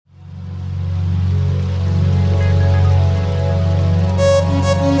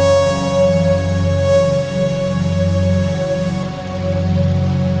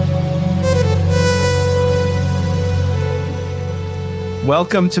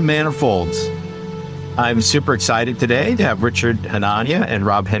Welcome to Manifolds. I'm super excited today to have Richard Hanania and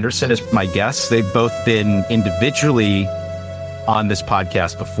Rob Henderson as my guests. They've both been individually on this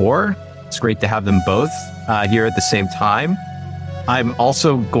podcast before. It's great to have them both here at the same time. I'm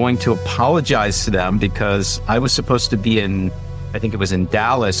also going to apologize to them because I was supposed to be in, I think it was in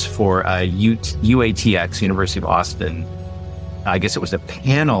Dallas for UATX, University of Austin. I guess it was a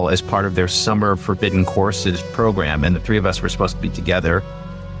panel as part of their Summer Forbidden Courses program, and the three of us were supposed to be together.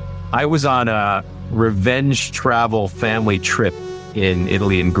 I was on a revenge travel family trip in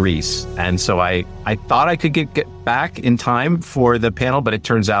Italy and Greece, and so I thought I could get back in time for the panel, but it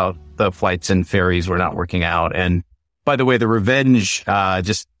turns out the flights and ferries were not working out. And by the way, the revenge, I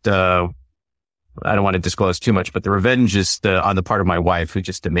don't want to disclose too much, but the revenge is on the part of my wife, who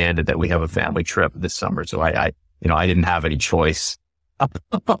just demanded that we have a family trip this summer. So I didn't have any choice,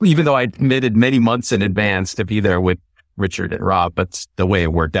 even though I committed many months in advance to be there with Richard and Rob. But the way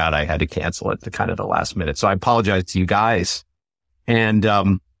it worked out, I had to cancel it to kind of the last minute. So I apologize to you guys. And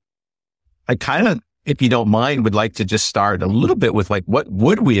I kind of, if you don't mind, would like to just start a little bit with like, what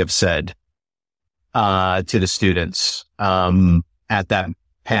would we have said to the students at that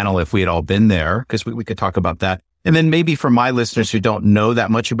panel if we had all been there? Because we could talk about that. And then maybe for my listeners who don't know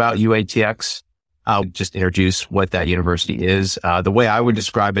that much about UATX, I'll just introduce what that university is. The way I would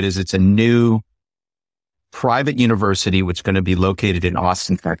describe it is it's a new private university, which is going to be located in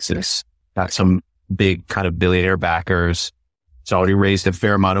Austin, Texas. Got some big kind of billionaire backers. It's already raised a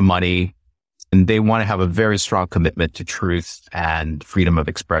fair amount of money, and they want to have a very strong commitment to truth and freedom of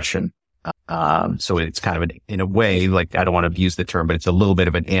expression. So it's kind of in a way, like, I don't want to use the term, but it's a little bit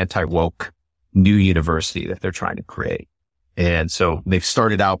of an anti-woke new university that they're trying to create. And so they've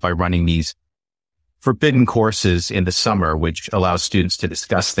started out by running these forbidden courses in the summer, which allows students to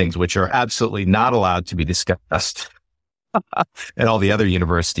discuss things which are absolutely not allowed to be discussed at all the other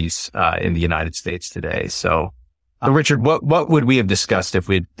universities in the United States today. So, Richard, what would we have discussed if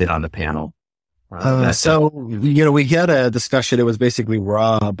we'd been on the panel? We had a discussion. It was basically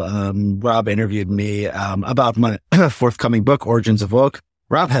Rob. Rob interviewed me about my forthcoming book, Origins of Woke.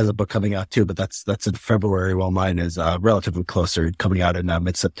 Rob has a book coming out too, but that's in February, while mine is relatively closer, coming out in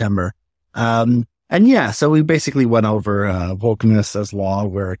mid-September. So we basically went over wokeness as law,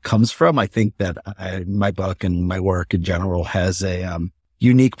 where it comes from. I think that my book and my work in general has a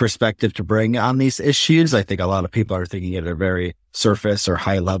unique perspective to bring on these issues. I think a lot of people are thinking at a very surface or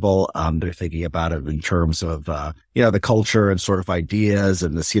high level. They're thinking about it in terms of, the culture and sort of ideas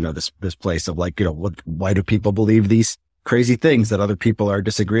and this place of like, why do people believe these crazy things that other people are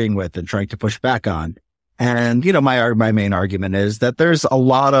disagreeing with and trying to push back on? And, my main argument is that there's a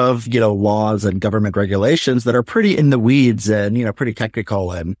lot of, laws and government regulations that are pretty in the weeds and, pretty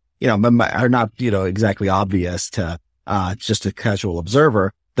technical and, are not, exactly obvious to, just a casual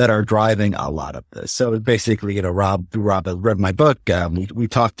observer that are driving a lot of this. So basically, Rob had read my book. We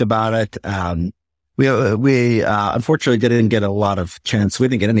talked about it. We unfortunately didn't get a lot of chance. We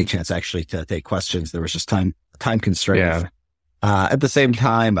didn't get any chance actually to take questions. There was just time constraints. Yeah. At the same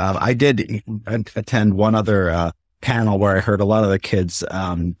time, I did attend one other panel where I heard a lot of the kids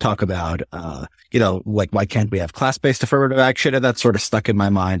talk about, like, why can't we have class-based affirmative action? And that sort of stuck in my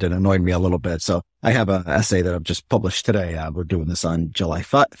mind and annoyed me a little bit. So I have an essay that I've just published today. We're doing this on July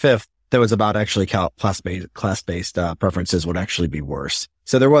 5th. That was about actually class-based preferences would actually be worse.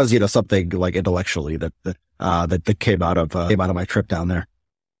 So there was, something like intellectually that came out of my trip down there.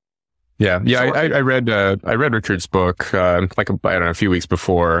 Yeah. I read Richard's book, a few weeks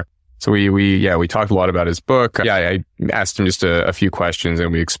before. So we talked a lot about his book. Yeah, I asked him just a few questions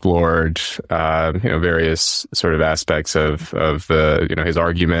and we explored, various sort of aspects of his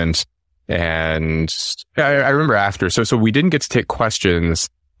argument. And I remember after, so we didn't get to take questions,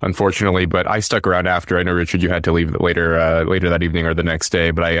 unfortunately, but I stuck around after. I know, Richard, you had to leave later that evening or the next day,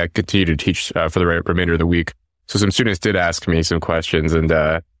 but I continued to teach, for the remainder of the week. So some students did ask me some questions and,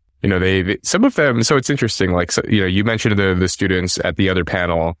 they some of them, so it's interesting, like, so, you mentioned the students at the other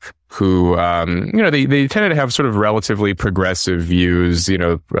panel who, they tended to have sort of relatively progressive views,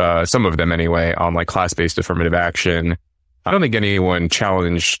 some of them anyway, on like class-based affirmative action. I don't think anyone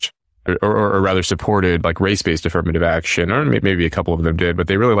challenged or rather supported like race-based affirmative action, or maybe a couple of them did, but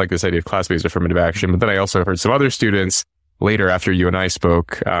they really like this idea of class-based affirmative action. But then I also heard some other students later after you and I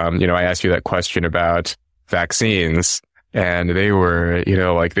spoke, I asked you that question about vaccines. And they were,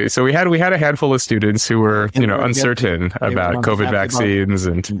 so we had a handful of students who were, uncertain about COVID vaccines,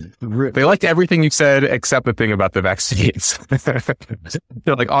 and they liked everything you said except the thing about the vaccines.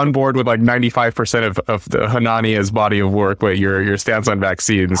 They're like on board with like 95% of the Hanania's body of work, but your stance on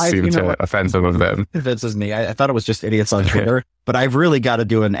vaccines seemed to offend some of them. This is me. I thought it was just idiots on Twitter, but I've really got to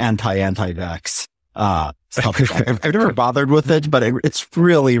do an anti-vax. I've never bothered with it, but it's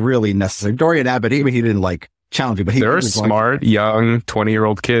really, really necessary. Dorian Abbott, even he didn't like challenging, but there are smart, young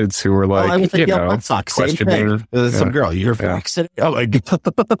 20-year-old kids who were like, questioning. Some girl, you're vaccinated. Oh my God.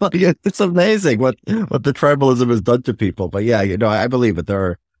 It's amazing what the tribalism has done to people. But yeah, I believe that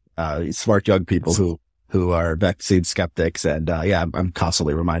there are smart young people who are vaccine skeptics. And I'm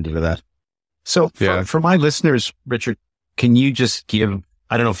constantly reminded of that. So for my listeners, Richard, can you just give,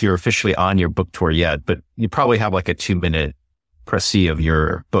 I don't know if you're officially on your book tour yet, but you probably have like a 2-minute précis of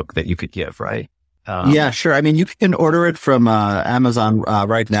your book that you could give, right? Yeah, sure. I mean, you can order it from Amazon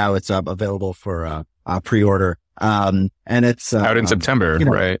right now. It's available for pre-order, and it's out in September,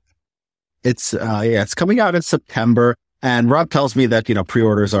 right? It's coming out in September. And Rob tells me that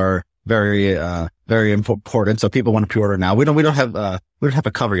pre-orders are very very important. So people want to pre-order now. We don't have a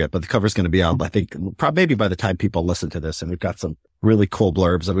cover yet, but the cover is going to be out. I think probably maybe by the time people listen to this, and we've got some really cool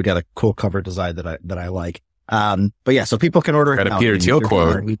blurbs, and we got a cool cover design that I like. But yeah, so people can order it now. Got a Peter Thiel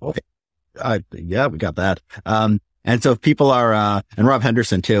quote. Yeah, we got that. And so if people are, and Rob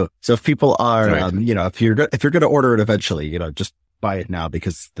Henderson too. So if people are, right. If you're going to order it eventually, just buy it now,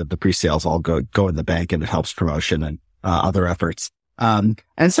 because the pre-sales all go in the bank, and it helps promotion and, other efforts. And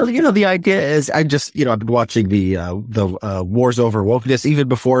so, the idea is I've been watching the Wars Over Wokeness, even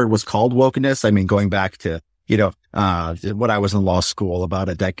before it was called Wokeness. I mean, going back to, when I was in law school about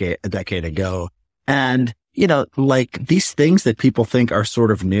a decade ago. And, like these things that people think are sort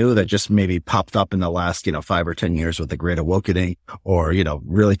of new that just maybe popped up in the last, 5 or 10 years with the Great Awakening, or,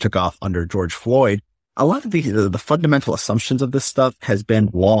 really took off under George Floyd. A lot of the fundamental assumptions of this stuff has been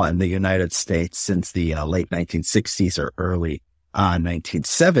law in the United States since the late 1960s or early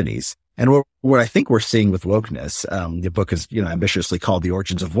 1970s. And what I think we're seeing with wokeness, the book is, ambitiously called The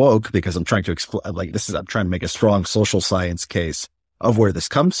Origins of Woke, because I'm trying to explain, I'm trying to make a strong social science case of where this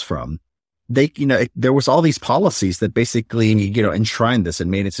comes from. There was all these policies that basically, enshrined this and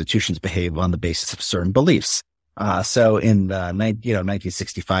made institutions behave on the basis of certain beliefs. So in,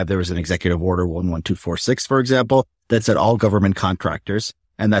 1965, there was an executive order 11246, for example, that said all government contractors,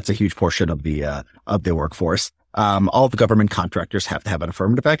 and that's a huge portion of the workforce. All the government contractors have to have an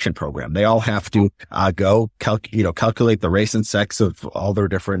affirmative action program. They all have to, calculate the race and sex of all their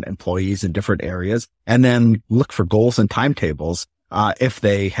different employees in different areas, and then look for goals and timetables. If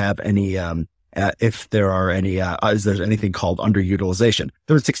they have any, if there are any, is there anything called underutilization?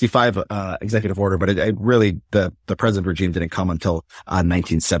 There was 65, executive order, but it really, the present regime didn't come until,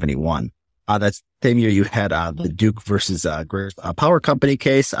 1971. That same year you had, the Duke versus, Power Company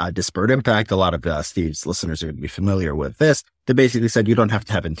case, disparate impact. A lot of, Steve's listeners are going to be familiar with this. They basically said you don't have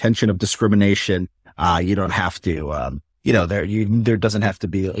to have intention of discrimination. You don't have to, there doesn't have to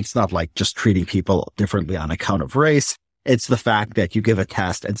be, it's not like just treating people differently on account of race. It's the fact that you give a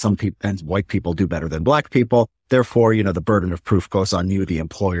test and some people and white people do better than black people. Therefore, the burden of proof goes on you, the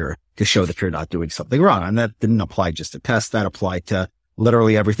employer, to show that you're not doing something wrong. And that didn't apply just to tests. That applied to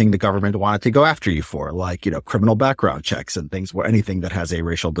literally everything the government wanted to go after you for, like, criminal background checks and things, where anything that has a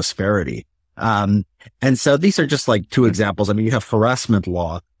racial disparity. And so these are just like two examples. I mean, you have harassment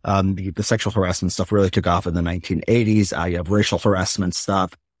law. The sexual harassment stuff really took off in the 1980s. You have racial harassment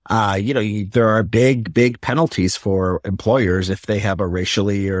stuff. There are big penalties for employers if they have a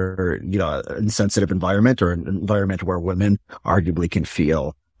racially or, insensitive environment, or an environment where women arguably can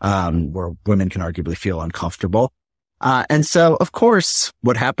feel uncomfortable. And so, of course,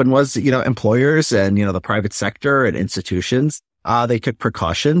 what happened was, employers and, the private sector and institutions, they took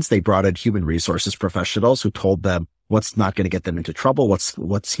precautions. They brought in human resources professionals who told them what's not going to get them into trouble, what's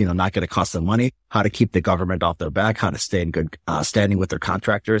not going to cost them money, how to keep the government off their back, how to stay in good standing with their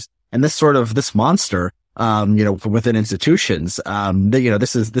contractors. And this monster, within institutions,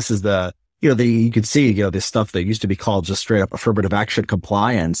 this is the, you can see, this stuff that used to be called just straight up affirmative action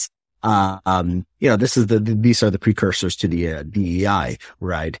compliance. These are the precursors to the DEI,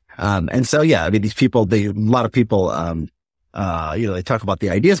 right? And so, yeah, I mean, these people, a lot of people, they talk about the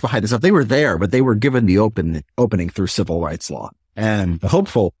ideas behind this stuff. They were there, but they were given the opening through civil rights law. And the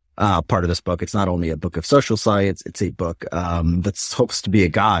hopeful, part of this book, it's not only a book of social science, it's a book, that's hopes to be a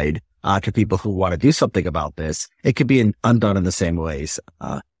guide, to people who want to do something about this. It could be undone in the same ways,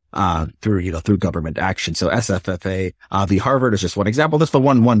 through government action. So SFFA, v. Harvard is just one example. That's the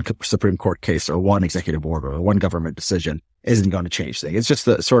one Supreme Court case or one executive order or one government decision isn't going to change things. It's just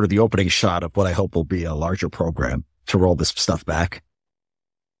the sort of the opening shot of what I hope will be a larger program to roll this stuff back.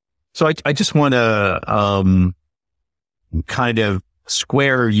 So I just want to, kind of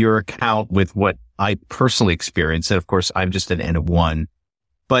square your account with what I personally experienced. And of course, I'm just an N of one,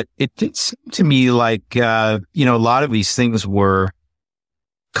 but it did seem to me like, a lot of these things were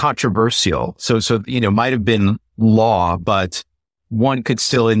controversial. So, might have been law, but one could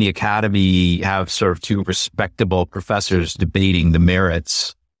still in the academy have sort of two respectable professors debating the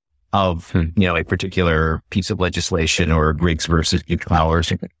merits of, a particular piece of legislation or Griggs versus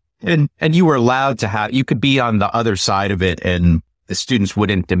Flowers. And you were allowed to you could be on the other side of it and the students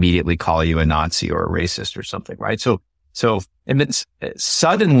wouldn't immediately call you a Nazi or a racist or something, right? So, and then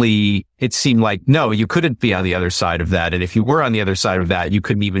suddenly it seemed like, no, you couldn't be on the other side of that. And if you were on the other side of that, you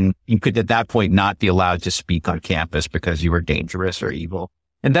could at that point not be allowed to speak on campus because you were dangerous or evil.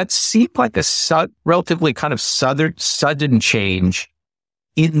 And that seemed like a relatively kind of sudden change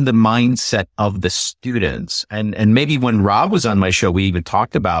in the mindset of the students. And maybe when Rob was on my show, we even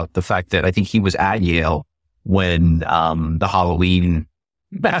talked about the fact that I think he was at Yale when, the Halloween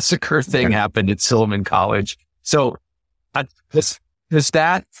massacre thing happened at Silliman College. So, does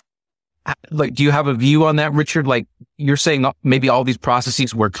that, like, do you have a view on that, Richard? Like, you're saying maybe all these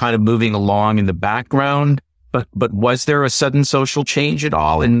processes were kind of moving along in the background, but was there a sudden social change at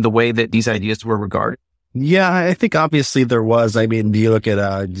all in the way that these ideas were regarded? Yeah, I think obviously there was. I mean, you look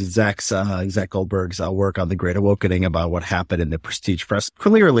at Zach Goldberg's work on the Great Awakening about what happened in the prestige press.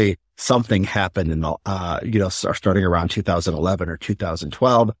 Clearly, something happened in starting around 2011 or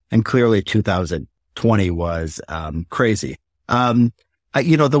 2012, and clearly 2020 was crazy.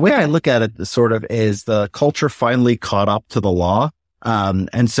 The way I look at it sort of is the culture finally caught up to the law,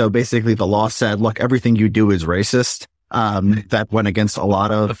 and so basically the law said, look, everything you do is racist. That went against a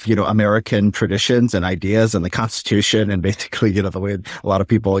lot of, American traditions and ideas and the Constitution and basically, the way a lot of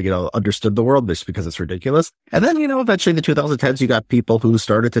people, understood the world just because it's ridiculous. And then, eventually in the 2010s, you got people who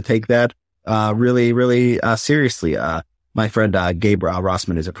started to take that, really, really, seriously. My friend, Gabe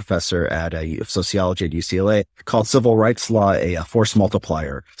Rossman is a professor at sociology at UCLA, called civil rights law a force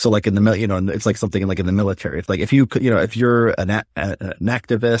multiplier. So like in the, it's like something like in the military. It's like if you're an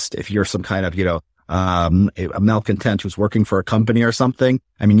activist, if you're some kind of, a malcontent who's working for a company or something,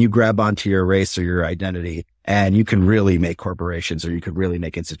 I mean, you grab onto your race or your identity and you can really make corporations or you could really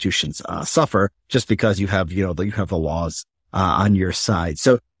make institutions, suffer just because you have the laws, on your side.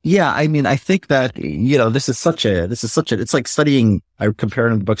 So yeah, I mean, I think that, it's like I compare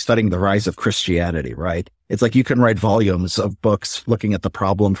in the book, studying the rise of Christianity, right? It's like you can write volumes of books looking at the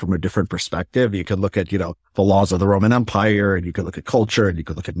problem from a different perspective. You could look at, the laws of the Roman Empire, and you could look at culture, and you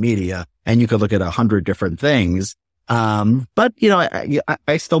could look at media, and you could look at 100 different things. But,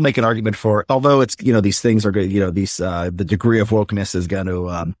 I still make an argument for, although it's, these things are good, the degree of wokeness is going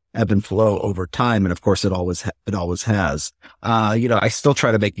to, ebb and flow over time. And of course it always has. I still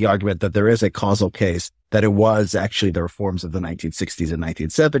try to make the argument that there is a causal case that it was actually the reforms of the 1960s and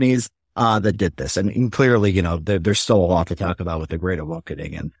 1970s, that did this. And clearly, there's still a lot to talk about with the Great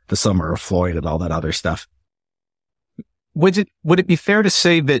Awakening and the Summer of Floyd and all that other stuff. Would it be fair to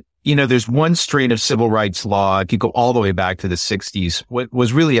say that, there's one strain of civil rights law, if you go all the way back to the 60s, what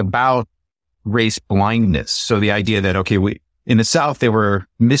was really about race blindness. So the idea that, okay, in the South, they were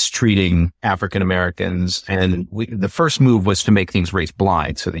mistreating African Americans, and the first move was to make things race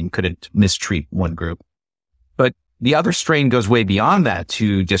blind so that you couldn't mistreat one group. But the other strain goes way beyond that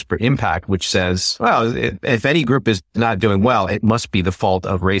to disparate impact, which says, well, if any group is not doing well, it must be the fault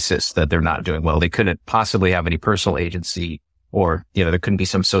of racists that they're not doing well. They couldn't possibly have any personal agency, or, there couldn't be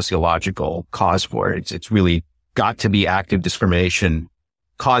some sociological cause for it. It's really got to be active discrimination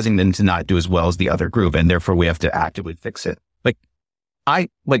causing them to not do as well as the other group. And therefore we have to actively fix it.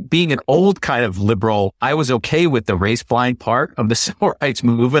 Like being an old kind of liberal, I was okay with the race blind part of the civil rights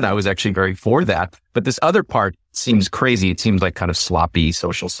movement. I was actually very for that. But this other part seems crazy. It seems like kind of sloppy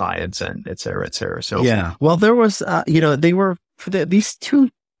social science and et cetera, et cetera. So yeah, well, there was, they were for these two,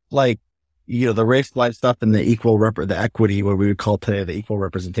 like, the race blind stuff and the the equity, what we would call today the equal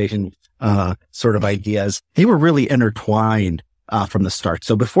representation, sort of ideas. They were really intertwined, from the start.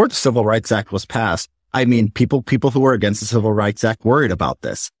 So before the Civil Rights Act was passed, I mean, people who were against the Civil Rights Act worried about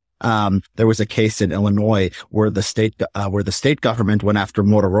this. There was a case in Illinois where the state government went after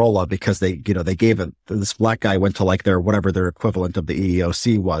Motorola because they gave this black guy went to like whatever their equivalent of the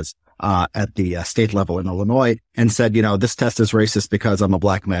EEOC was, at the state level in Illinois and said, this test is racist because I'm a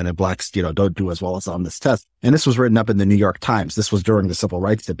black man and blacks, don't do as well as on this test. And this was written up in the New York Times. This was during the civil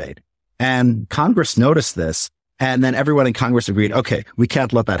rights debate. And Congress noticed this. And then everyone in Congress agreed, okay, we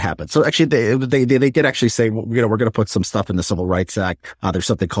can't let that happen. So actually, they did actually say, well, we're going to put some stuff in the Civil Rights Act. There's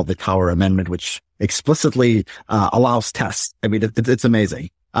something called the Tower Amendment, which explicitly allows tests. I mean, it's amazing.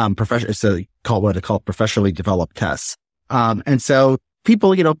 It's what they call professionally developed tests. And so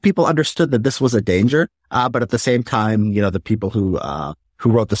people understood that this was a danger. But at the same time, the people who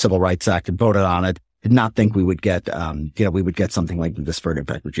wrote the Civil Rights Act and voted on it did not think we would get, something like the disparate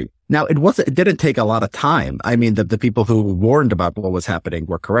impact regime. Now, it didn't take a lot of time. I mean, the people who warned about what was happening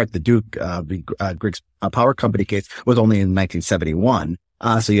were correct. The Duke, Griggs Power Company case was only in 1971.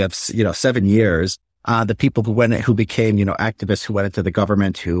 So you have, 7 years. The people who became, activists who went into the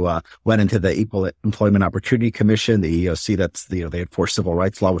government, who, went into the Equal Employment Opportunity Commission, the EOC, that's they enforced civil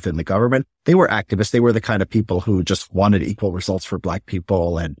rights law within the government. They were activists. They were the kind of people who just wanted equal results for black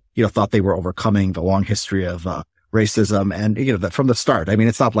people and, thought they were overcoming the long history of, racism. And, from the start, I mean,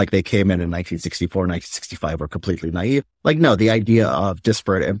 it's not like they came in 1964, 1965 were completely naive. Like, no, the idea of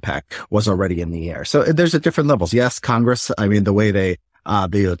disparate impact was already in the air. So there's different levels. Yes, Congress, I mean, the way the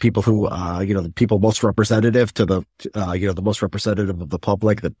people who, the people most representative to the most representative of the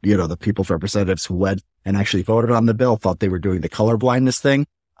public, the people's representatives who went and actually voted on the bill thought they were doing the color blindness thing.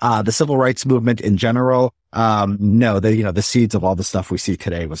 The civil rights movement in general, no, the seeds of all the stuff we see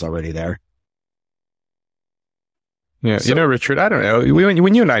today was already there. Yeah. So, Richard, I don't know.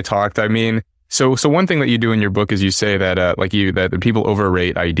 When you and I talked, I mean, so one thing that you do in your book is you say that, that the people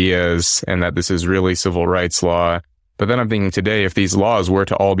overrate ideas and that this is really civil rights law. But then I'm thinking today, if these laws were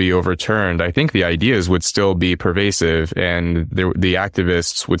to all be overturned, I think the ideas would still be pervasive and the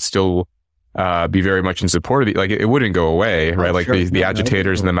activists would still be very much in support of it. Like it wouldn't go away, right? Like sure. the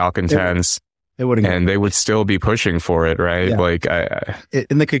agitators and the malcontents. It wouldn't, and they would still be pushing for it, right? Yeah. Like,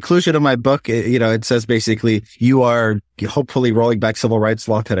 in the conclusion of my book, it says basically you are hopefully rolling back civil rights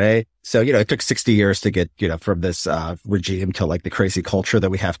law today. So, it took 60 years to get, from this regime to like the crazy culture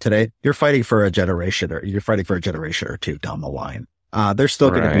that we have today. You're fighting for a generation or two down the line. They're still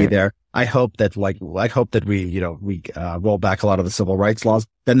going to be there. I hope that we roll back a lot of the civil rights laws.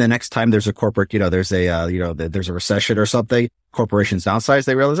 Then the next time there's a corporate, there's a recession or something, corporations downsize,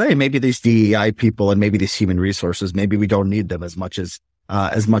 they realize, hey, maybe these DEI people and maybe these human resources, maybe we don't need them as much as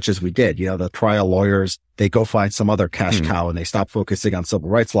we did. The trial lawyers, they go find some other cash cow and they stop focusing on civil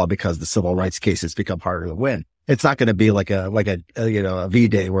rights law because the civil rights cases become harder to win. It's not going to be like a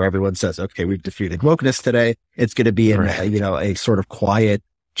V-Day where everyone says, okay, we've defeated wokeness today. It's going to be a sort of quiet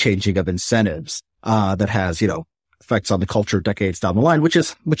changing of incentives, that has, effects on the culture decades down the line, which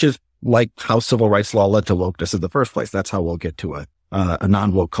is like how civil rights law led to wokeness in the first place. That's how we'll get to a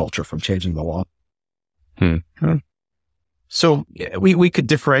non-woke culture from changing the law. So we could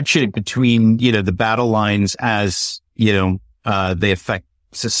differentiate between, the battle lines as, they affect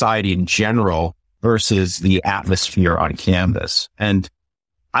society in general versus the atmosphere on campus. And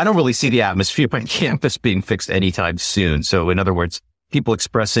I don't really see the atmosphere on campus being fixed anytime soon. So in other words, people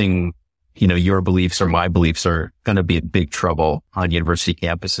expressing, your beliefs or my beliefs are going to be in big trouble on university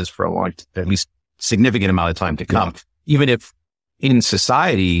campuses for at least significant amount of time to come. Yeah. Even if in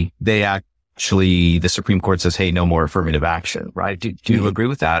society, the Supreme Court says, hey, no more affirmative action, right? Do you agree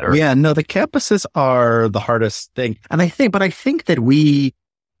with that? Or? Yeah, no, the campuses are the hardest thing. And I think that we,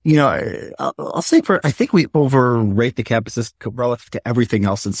 I'll say I think we overrate the campuses relative to everything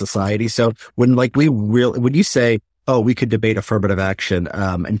else in society. So when you say, oh, we could debate affirmative action,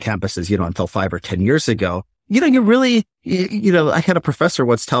 in campuses, until 5 or 10 years ago, you really, I had a professor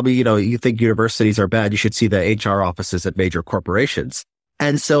once tell me, you think universities are bad, you should see the HR offices at major corporations.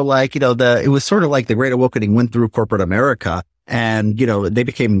 And so it was sort of like the Great Awakening went through corporate America. And, they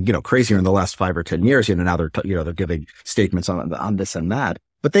became, crazier in the last 5 or 10 years. Now they're giving statements on this and that.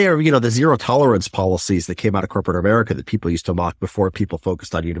 But they are, the zero tolerance policies that came out of corporate America that people used to mock before people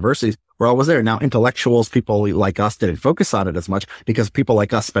focused on universities were always there. Now, intellectuals, people like us didn't focus on it as much because people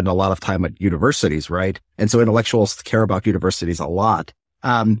like us spend a lot of time at universities, right? And so intellectuals care about universities a lot.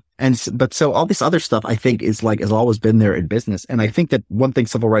 But so all this other stuff, I think has always been there in business. And I think that one thing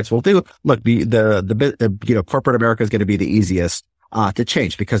civil rights will do, look, the corporate America is going to be the easiest to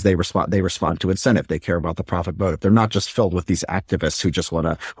change because they respond to incentive. They care about the profit motive. They're not just filled with these activists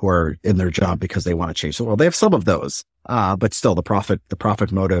who are in their job because they want to change the world. They have some of those, but still the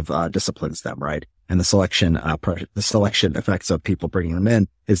profit motive, disciplines them, right? And the selection effects of people bringing them in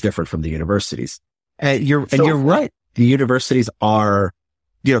is different from the universities. And you're right. The universities are,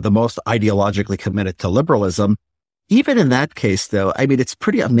 the most ideologically committed to liberalism. even in that case, though, I mean, it's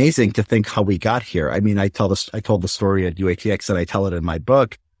pretty amazing to think how we got here. I mean, I told the story at UATX and I tell it in my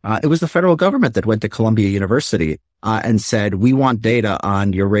book. It was the federal government that went to Columbia University and said, we want data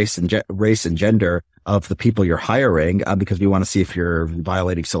on your race and gender of the people you're hiring because we want to see if you're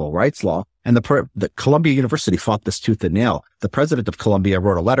violating civil rights law. And the Columbia University fought this tooth and nail. The president of Columbia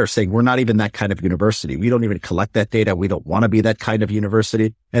wrote a letter saying, we're not even that kind of university. We don't even collect that data. We don't want to be that kind of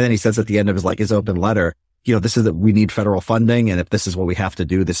university. And then he says at the end of his open letter, we need federal funding. And if this is what we have to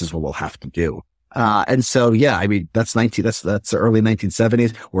do, this is what we'll have to do. And so, yeah, I mean, that's the early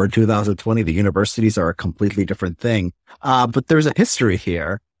 1970s. We're in 2020. The universities are a completely different thing. But there's a history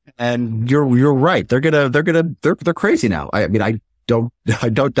here, and you're right. They're crazy now. I mean, I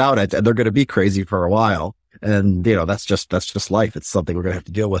don't doubt it. And they're going to be crazy for a while. And, that's just life. It's something we're going to have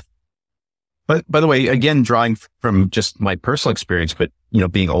to deal with. But by the way, again, drawing from just my personal experience, but,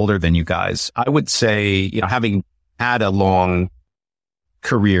 being older than you guys, I would say, having had a long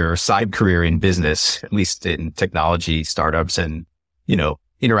side career in business, at least in technology startups and,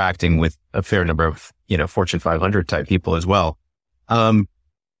 interacting with a fair number of, Fortune 500 type people as well.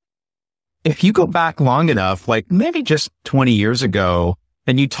 If you go back long enough, like maybe just 20 years ago,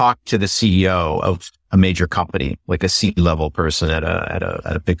 and you talk to the CEO of a major company, like a C-level person at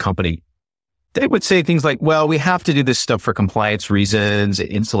a big company, they would say things like, well, we have to do this stuff for compliance reasons. It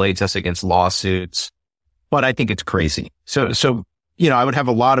insulates us against lawsuits, but I think it's crazy. So, I would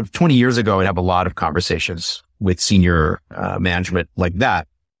have 20 years ago, I'd have a lot of conversations with senior management like that.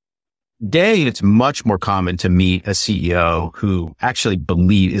 Today, it's much more common to meet a CEO who actually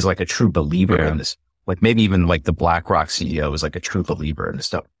is like a true believer in this. Like maybe even like the BlackRock CEO is like a true believer in this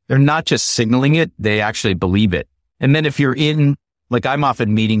stuff. They're not just signaling it. They actually believe it. And then if you're I'm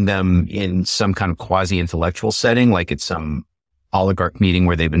often meeting them in some kind of quasi-intellectual setting, like it's some oligarch meeting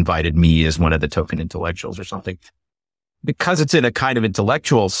where they've invited me as one of the token intellectuals or something. Because it's in a kind of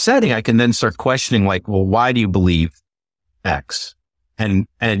intellectual setting, I can then start questioning like, well, why do you believe X? And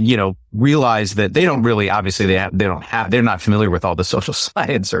realize that they don't really, obviously they're not familiar with all the social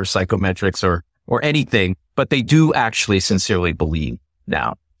science or psychometrics or anything, but they do actually sincerely believe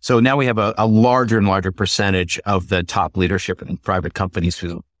now. So now we have a larger and larger percentage of the top leadership in private companies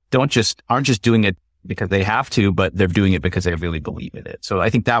who aren't just doing it because they have to, but they're doing it because they really believe in it. So I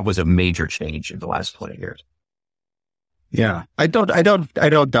think that was a major change in the last 20 years. Yeah, I don't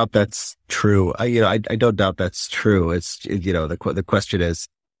doubt that's true. I don't doubt that's true. It's, the question is,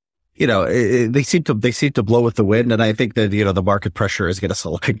 they seem to blow with the wind. And I think that, the market pressure is going to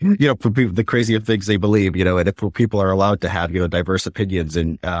select, for people, the crazier things they believe, and if people are allowed to have, diverse opinions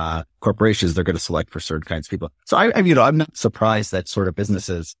in, corporations, they're going to select for certain kinds of people. So I'm not surprised that sort of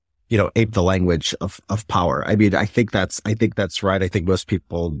businesses, ape the language of power. I mean, I think that's right. I think most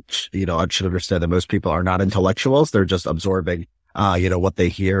people, should understand that most people are not intellectuals. They're just absorbing, what they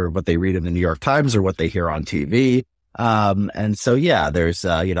hear, what they read in the New York Times or what they hear on TV. And so, yeah, there's,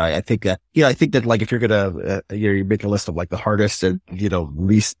 I think that like, if you're going to, you make a list of like the hardest and,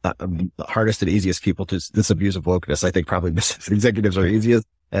 least, hardest and easiest people to disabuse of wokeness, I think probably business executives are easiest.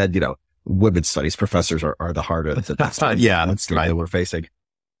 And, women's studies professors are the hardest. That's right. That we're facing.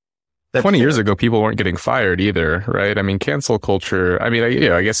 20 years ago, people weren't getting fired either, right? I mean, cancel culture, I mean,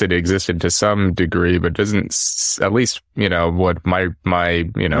 I guess it existed to some degree, but doesn't, at least, what my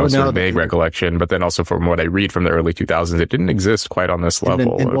sort of vague recollection, but then also from what I read from the early 2000s, it didn't exist quite on this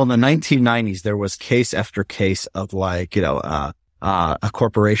level. In the 1990s, there was case after case of like,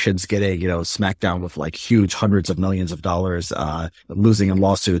 corporations getting, smacked down with like huge hundreds of millions of dollars, losing in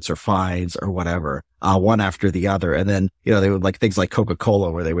lawsuits or fines or whatever, one after the other. And then, they would like things like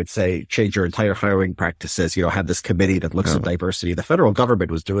Coca-Cola where they would say, change your entire hiring practices, have this committee that looks at diversity. The federal government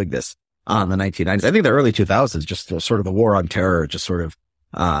was doing this in the 1990s. I think the early 2000s, just sort of the war on terror, just sort of,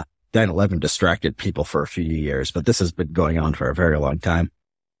 9/11 distracted people for a few years, but this has been going on for a very long time.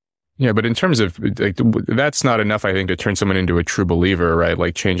 Yeah, but in terms of like, that's not enough, I think, to turn someone into a true believer, right?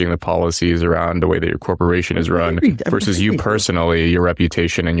 Like changing the policies around the way that your corporation is run versus you personally, your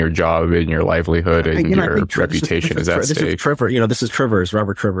reputation and your job and your livelihood and your reputation is at stake. This is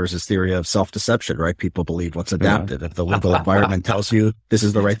Robert Trivers' theory of self-deception, right? People believe what's adapted. If the legal environment tells you this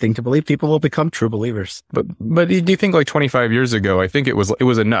is the right thing to believe, people will become true believers. But do you think like 25 years ago, I think it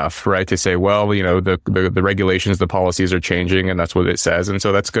was enough, right? To say, well, the regulations, the policies are changing and that's what it says. And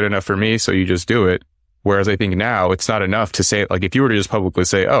so that's good enough for me, so you just do it. Whereas I think now it's not enough to say, like, if you were to just publicly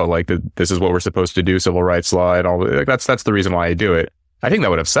say, oh, like this is what we're supposed to do, civil rights law and all, like that's the reason why I do it. I think that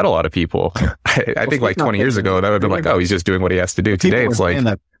would upset a lot of people. I think like 20 years ago, that would have been like, oh, he's just doing what he has to do. Today it's like,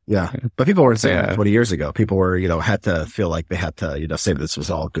 but people weren't saying that 20 years ago. People were, had to feel like they had to, say this was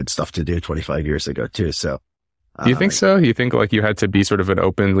all good stuff to do 25 years ago too. So Do you think so? You think like you had to be sort of an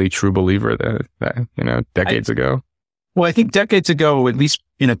openly true believer that decades ago? Well, I think decades ago, at least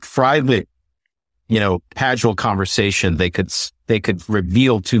in a private, casual conversation, they could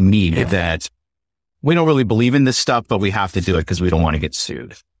reveal to me that we don't really believe in this stuff, but we have to do it because we don't want to get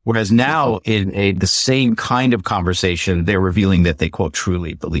sued. Whereas now in the same kind of conversation, they're revealing that they, quote,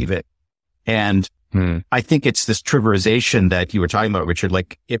 truly believe it. And I think it's this trivialization that you were talking about, Richard.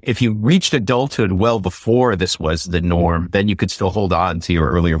 Like if you reached adulthood well before this was the norm, then you could still hold on to your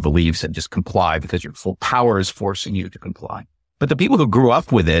earlier beliefs and just comply because your full power is forcing you to comply. But the people who grew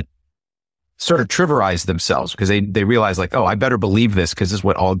up with it sort of trivialized themselves because they realized like, oh, I better believe this because this is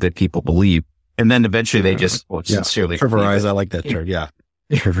what all good people believe. And then eventually they just sincerely trivialize. I like that term. Yeah.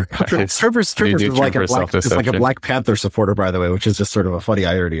 Trevor's is like a Black Panther supporter, by the way, which is just sort of a funny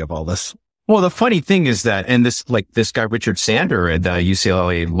irony of all this. Well, the funny thing is that, and this guy, Richard Sander, the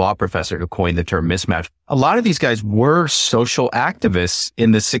UCLA law professor who coined the term mismatch, a lot of these guys were social activists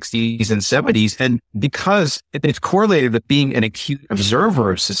in the 60s and 70s. And because it's correlated with being an acute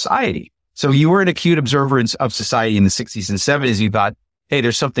observer of society. So you were an acute observer of society in the 60s and 70s. You thought, hey,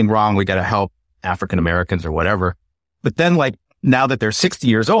 there's something wrong. We got to help African Americans or whatever. But then now that they're 60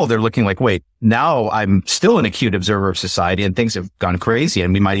 years old, they're looking like, wait, now I'm still an acute observer of society and things have gone crazy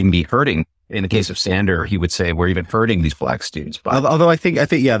and we might even be hurting. In the case of Sander, he would say we're even hurting these Black students. But although I think,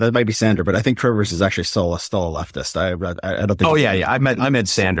 yeah, that might be Sander, but I think Trivers is actually still a leftist. I don't think. Oh yeah. I meant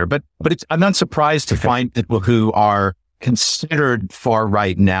Sander, but I'm not surprised to find people who are considered far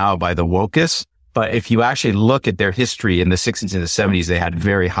right now by the Wokeness. But if you actually look at their history in the 60s and the 70s, they had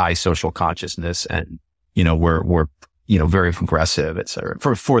very high social consciousness and, were very progressive, et cetera.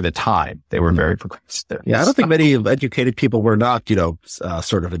 For the time, they were very progressive. Yeah, I don't think many educated people were not,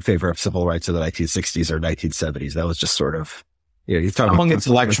 sort of in favor of civil rights in the 1960s or 1970s. That was just sort of, you're talking among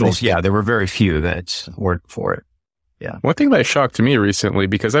intellectuals. Yeah, there were very few that weren't for it. Yeah. One thing that shocked me recently,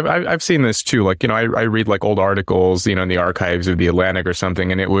 because I've seen this too, like, I read like old articles, in the archives of the Atlantic or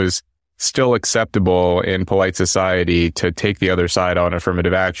something, and it was still acceptable in polite society to take the other side on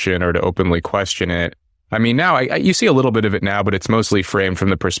affirmative action or to openly question it. I mean, now you see a little bit of it now, but it's mostly framed from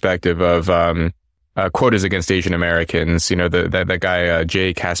the perspective of quotas against Asian Americans. That guy,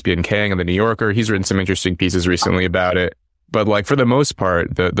 Jay Caspian Kang of the New Yorker, he's written some interesting pieces recently about it. But like for the most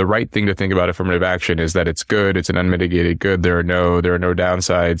part, the right thing to think about affirmative action is that it's good. It's an unmitigated good. There are no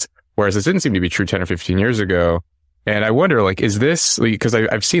downsides. Whereas this didn't seem to be true 10 or 15 years ago. And I wonder, like, is this, because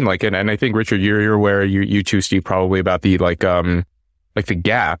I've seen like, and I think Richard, you're aware, you too, Steve, probably about the like the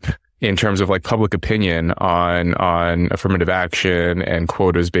gap in terms of like public opinion on affirmative action and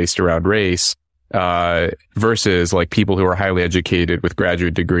quotas based around race, versus like people who are highly educated with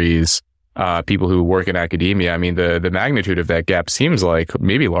graduate degrees, people who work in academia. I mean, the magnitude of that gap seems like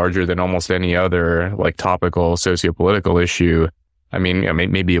maybe larger than almost any other like topical sociopolitical issue. I mean,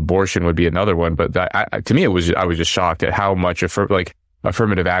 maybe abortion would be another one, but to me, I was just shocked at how much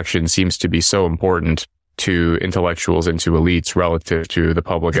affirmative action seems to be so important to intellectuals and to elites relative to the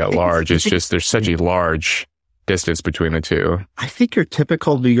public at large. It's just, there's such a large distance between the two. I think your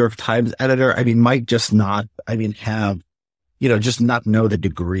typical New York Times editor, might just not, have, just not know the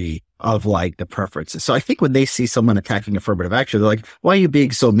degree of like the preferences. So I think when they see someone attacking affirmative action, they're like, why are you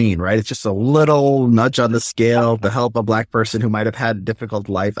being so mean? Right. It's just a little nudge on the scale to help a Black person who might have had a difficult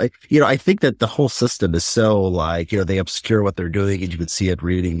life. I think that the whole system is so like, they obscure what they're doing, and you can see it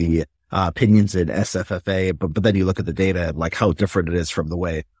reading the opinions in SFFA, but then you look at the data and like how different it is from the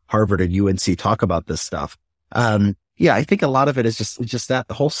way Harvard and UNC talk about this stuff. I think a lot of it is just that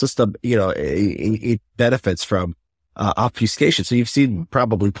the whole system, it benefits from obfuscation. So you've seen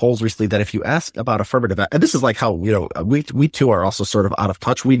probably polls recently that if you ask about affirmative action, and this is like how, we too are also sort of out of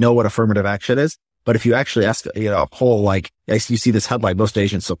touch. We know what affirmative action is, but if you actually ask, a poll, like you see this headline, most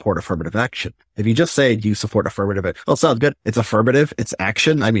Asians support affirmative action. If you just say, do you support affirmative action? Well, it sounds good. It's affirmative. It's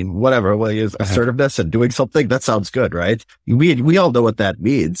action. Whatever. Well, assertiveness and doing something. That sounds good, right? We all know what that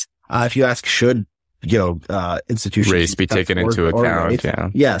means. If you ask, should, institutions race be taken into account? Yeah.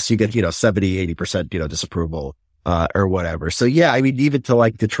 Yes, you get, 70, 80%, disapproval. Or whatever. So yeah, even to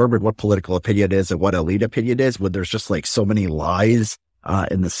like determine what political opinion is and what elite opinion is when there's just like so many lies,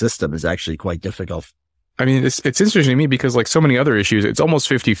 in the system is actually quite difficult. It's interesting to me because like so many other issues, it's almost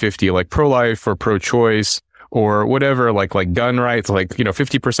 50-50, like pro-life or pro-choice or whatever, like gun rights,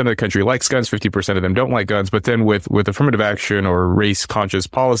 50% of the country likes guns, 50% of them don't like guns. But then with affirmative action or race conscious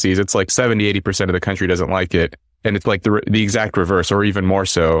policies, it's like 70-80% of the country doesn't like it. And it's like the exact reverse, or even more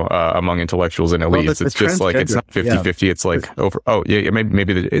so among intellectuals and elites. It's just like, it's not 50-50. It's like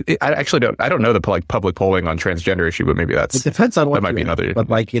maybe I don't know the public polling on transgender issue, but maybe it depends on what that might be another. But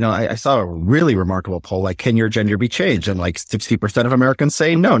like, I saw a really remarkable poll, like, can your gender be changed? And like 60% of Americans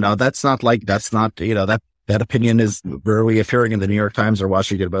say no. Now that's not, that opinion is rarely appearing in the New York Times or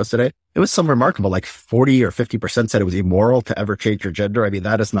Washington Post today. It was some remarkable, like 40 or 50% said it was immoral to ever change your gender. I mean,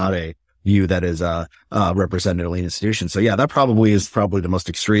 that is not a view that is represented in elite institutions. So yeah, that is probably the most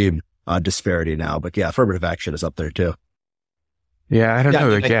extreme disparity now. But yeah, affirmative action is up there too. Yeah, I don't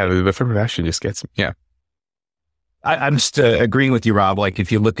know. The affirmative action just gets, I'm just agreeing with you, Rob. Like,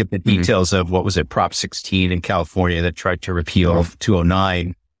 if you look at the details of what was it, Prop 16 in California that tried to repeal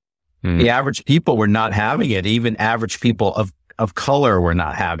 209, the average people were not having it. Even average people of color were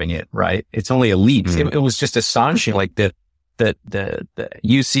not having it, right? It's only elites. It was just astonishing. Like the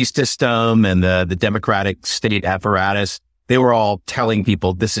UC system and the Democratic state apparatus, they were all telling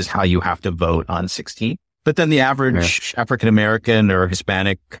people this is how you have to vote on 16. But then the average African American or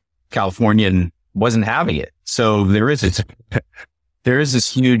Hispanic Californian wasn't having it. So there is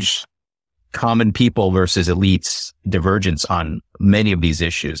this huge common people versus elites divergence on many of these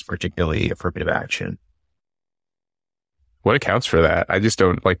issues, particularly affirmative action. What accounts for that? I just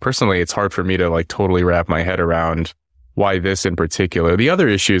don't, like, personally, it's hard for me to like totally wrap my head around why this in particular. The other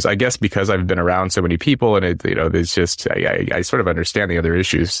issues, I guess, because I've been around so many people, and there's just, I sort of understand the other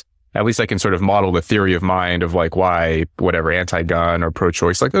issues. At least I can sort of model the theory of mind of like why whatever anti-gun or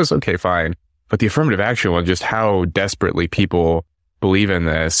pro-choice, like those, okay, fine. But the affirmative action one, just how desperately people believe in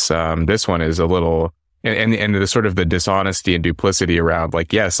this. This one is a little, and the sort of the dishonesty and duplicity around,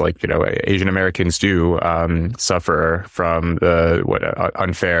 like, yes, like, Asian Americans do suffer from the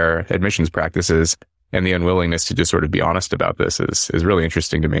unfair admissions practices, and the unwillingness to just sort of be honest about this is really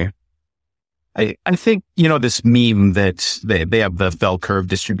interesting to me. I think, this meme that they have the bell curve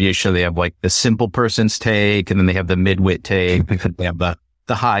distribution. They have like the simple person's take, and then they have the midwit take. They have the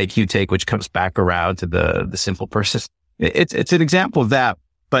high IQ take, which comes back around to the simple person. It's an example of that,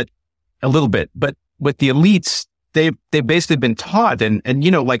 but a little bit. But with the elites, they've basically been taught, and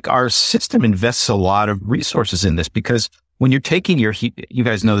like our system invests a lot of resources in this, because when you're taking you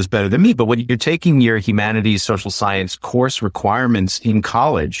guys know this better than me, but when you're taking your humanities, social science course requirements in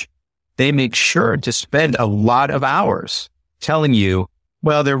college, they make sure to spend a lot of hours telling you,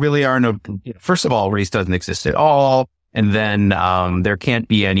 well, there really are no, first of all, race doesn't exist at all. And then, there can't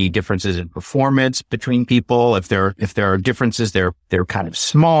be any differences in performance between people. If there are differences, they're kind of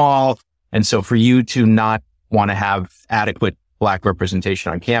small. And so for you to not want to have adequate Black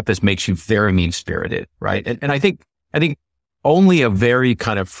representation on campus makes you very mean-spirited, right? And I think only a very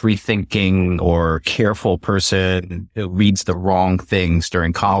kind of free-thinking or careful person who reads the wrong things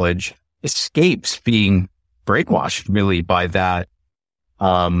during college escapes being brainwashed really by that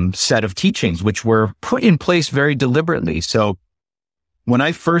set of teachings, which were put in place very deliberately. So when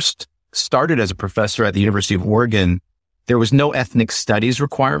I first started as a professor at the University of Oregon, there was no ethnic studies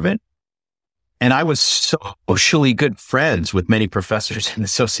requirement. And I was socially good friends with many professors in the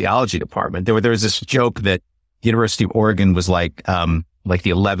sociology department. There was this joke that the University of Oregon was like the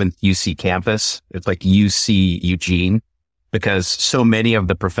 11th UC campus. It's like UC Eugene, because so many of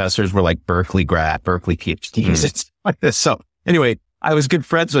the professors were like Berkeley PhDs. It's like this. So anyway, I was good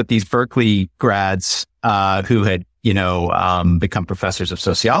friends with these Berkeley grads, who had, become professors of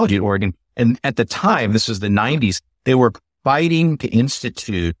sociology at Oregon. And at the time, this was the 90s, they were fighting to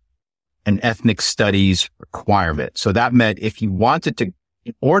institute an ethnic studies requirement. So that meant if you wanted to,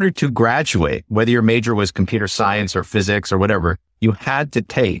 in order to graduate, whether your major was computer science or physics or whatever, you had to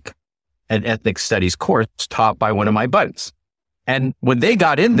take an ethnic studies course taught by one of my buddies. And when they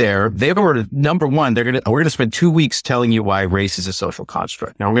got in there, they were, number one, we're going to spend 2 weeks telling you why race is a social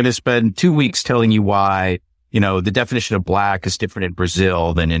construct. Now we're going to spend 2 weeks telling you why, the definition of Black is different in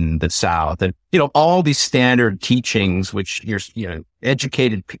Brazil than in the South. And, all these standard teachings, which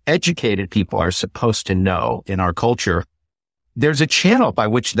educated people are supposed to know in our culture. There's a channel by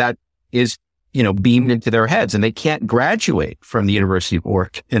which that is, beamed into their heads, and they can't graduate from the University of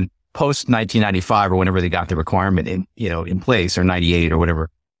Oregon in post 1995 or whenever they got the requirement in place, or 98 or whatever.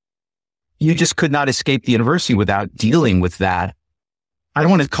 You just could not escape the university without dealing with that. I don't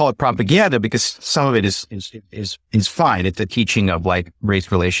want to call it propaganda, because some of it is fine. It's a teaching of like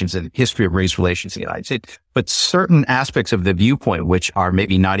race relations and history of race relations in the United States, but certain aspects of the viewpoint, which are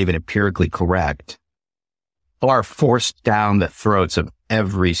maybe not even empirically correct, are forced down the throats of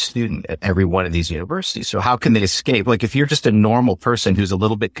every student at every one of these universities. So how can they escape? Like, if you're just a normal person who's a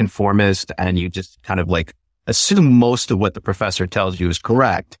little bit conformist and you just kind of like assume most of what the professor tells you is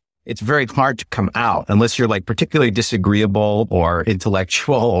correct, it's very hard to come out unless you're like particularly disagreeable or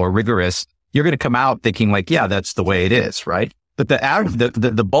intellectual or rigorous. You're going to come out thinking like, yeah, that's the way it is, right? But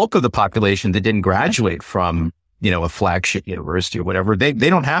the bulk of the population that didn't graduate from, a flagship university or whatever, they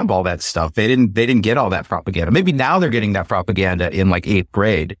don't have all that stuff. They didn't get all that propaganda. Maybe now they're getting that propaganda in like 8th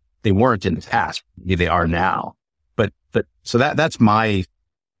grade. They weren't in the past. Maybe they are now. But so that's my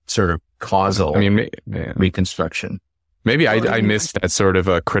sort of causal reconstruction. Maybe I missed that sort of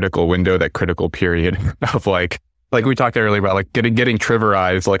a critical window, that critical period of like we talked earlier about like getting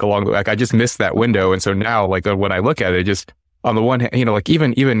trivialized, like I just missed that window. And so now like when I look at it, just on the one hand, like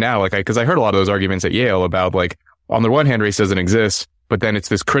even now, like because I heard a lot of those arguments at Yale about like, on the one hand, race doesn't exist, but then it's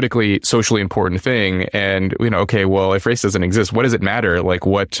this critically socially important thing. And, okay, well, if race doesn't exist, what does it matter? Like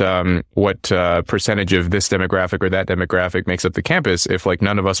what percentage of this demographic or that demographic makes up the campus? If like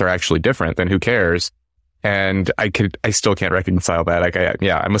none of us are actually different, then who cares? And I still can't reconcile that. Like,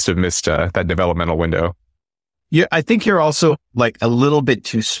 I must have missed that developmental window. Yeah, I think you're also like a little bit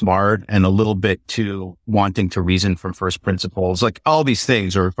too smart and a little bit too wanting to reason from first principles, like all these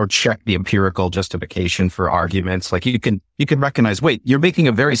things, or check the empirical justification for arguments. Like you can recognize, wait, you're making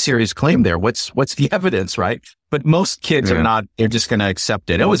a very serious claim there. What's the evidence, right? But most kids are not, they're just going to accept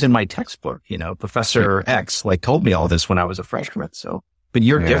it. It was in my textbook, Professor X like told me all this when I was a freshman. So, but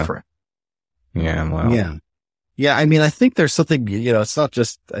you're different. Yeah. Well. Yeah. I mean, I think there's something, it's not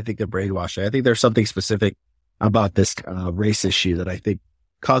just, I think, the brainwashing. I think there's something specific about this race issue that I think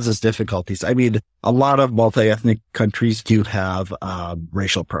causes difficulties. I mean, a lot of multi-ethnic countries do have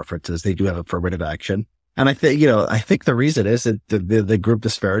racial preferences. They do have affirmative action. And I think, I think the reason is that the group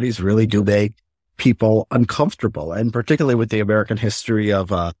disparities really do make people uncomfortable. And particularly with the American history of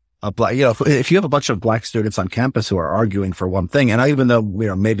black, if you have a bunch of black students on campus who are arguing for one thing, and even though,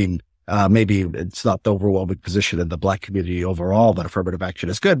 maybe it's not the overwhelming position in the black community overall that affirmative action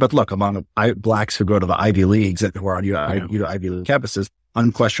is good. But look, among blacks who go to the Ivy Leagues and who are on Ivy League campuses,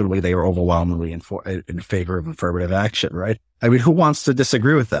 unquestionably, they are overwhelmingly in favor of affirmative action, right? I mean, who wants to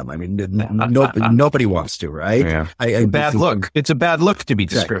disagree with them? I mean, nobody wants to, right? Yeah. Bad look. It's a bad look to be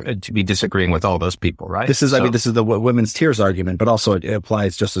disagreeing with all those people, right? This is the women's tears argument, but also it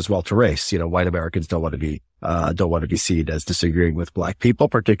applies just as well to race. White Americans don't want to be seen as disagreeing with black people,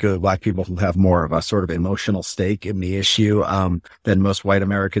 particularly black people who have more of a sort of emotional stake in the issue than most white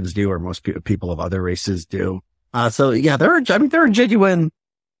Americans do, or most people of other races do. There are genuine,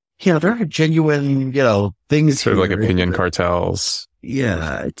 things sort of like opinion cartels.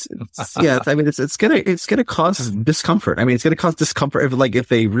 Yeah. It's going to cause discomfort. I mean, it's going to cause discomfort if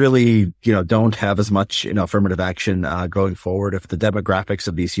they really, don't have as much, affirmative action, going forward. If the demographics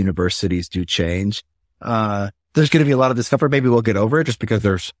of these universities do change, there's going to be a lot of discomfort. Maybe we'll get over it just because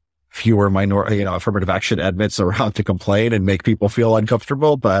there's fewer affirmative action admits around to complain and make people feel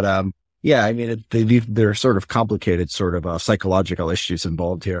uncomfortable. But, there are sort of complicated psychological issues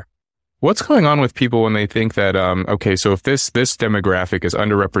involved here. What's going on with people when they think that, so if this demographic is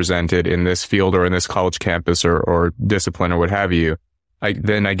underrepresented in this field or in this college campus or discipline or what have you,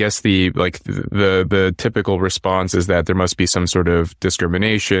 then I guess the typical response is that there must be some sort of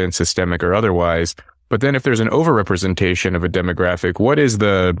discrimination, systemic or otherwise. But then if there's an overrepresentation of a demographic, what's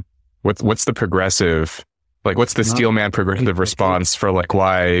the progressive, what's the Steelman progressive response for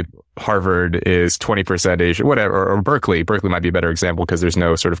why Harvard is 20% Asian, whatever, or Berkeley might be a better example because there's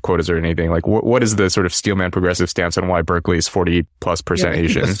no sort of quotas or anything. What is the sort of Steelman progressive stance on why Berkeley is 40+%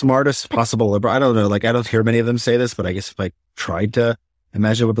 Asian? The smartest possible liberal. I don't know. I don't hear many of them say this, but I guess if I tried to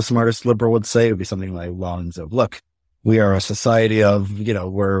imagine what the smartest liberal would say, it would be something like lines of, look, we are a society of,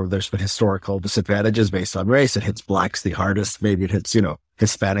 where there's been historical disadvantages based on race. It hits blacks the hardest. Maybe it hits,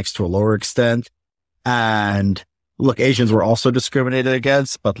 Hispanics to a lower extent. And look, Asians were also discriminated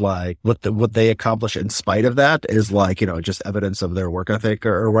against, but what they accomplish in spite of that is just evidence of their work ethic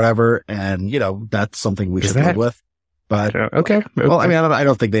or whatever. And, that's something we should live with. But okay. Well, I mean, I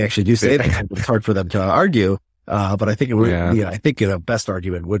don't think they actually do say that. It's hard for them to argue. But I think it would, I think the best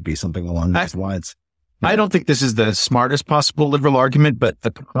argument would be something along those lines. I don't think this is the smartest possible liberal argument, but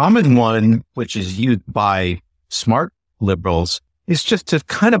the common one, which is used by smart liberals, is just to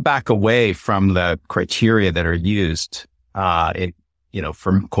kind of back away from the criteria that are used,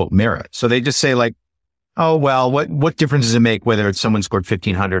 for quote merit. So they just say oh, well, what difference does it make whether it's someone scored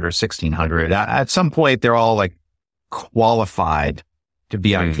 1,500 or 1,600? At some point, they're all qualified to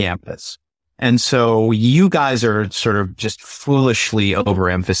be on campus. And so you guys are sort of just foolishly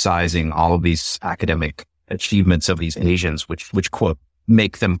overemphasizing all of these academic achievements of these Asians, which quote,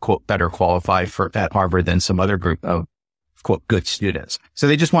 make them quote, better qualified at Harvard than some other group of quote, good students. So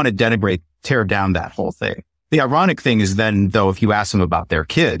they just want to tear down that whole thing. the ironic thing is then, though, if you ask them about their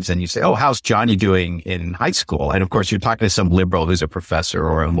kids and you say, oh, how's Johnny doing in high school? And of course, you're talking to some liberal who's a professor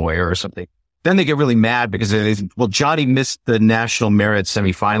or a lawyer or something. Then they get really mad because well, Johnny missed the national merit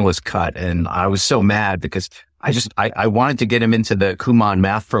semifinalist cut. And I was so mad because I wanted to get him into the Kumon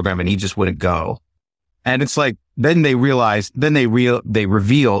math program and he just wouldn't go. And it's like, then they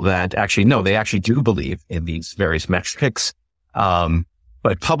reveal that actually, no, they actually do believe in these various metrics.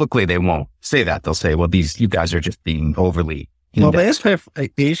 But publicly they won't say that. They'll say, well, you guys are just being overly indexed. Well,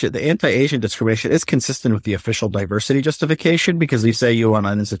 the anti-Asian discrimination is consistent with the official diversity justification, because you say you want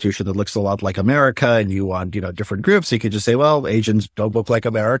an institution that looks a lot like America and you want, different groups. You could just say, well, Asians don't look like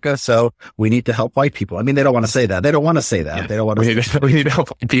America, so we need to help white people. I mean, they don't want to say that. They don't want to say that. Yeah. They don't want to we need to help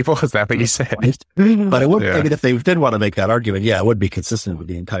white people. Is that what you said? But it would, I mean, if they did want to make that argument, yeah, it would be consistent with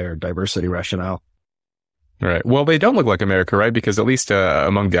the entire diversity rationale. Right. Well, they don't look like America, right? Because at least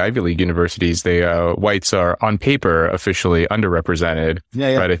among the Ivy League universities, whites are on paper officially underrepresented.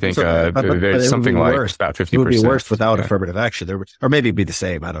 Yeah. Right. I think there's something like about 50%. It would be worse without affirmative action. Or maybe it'd be the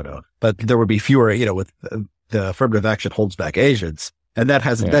same. I don't know. But there would be fewer, with the affirmative action holds back Asians. And that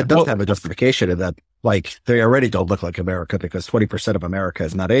does have a justification in that, like, they already don't look like America because 20% of America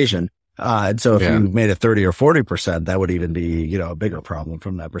is not Asian. And so if you made it 30 or 40%, that would even be, a bigger problem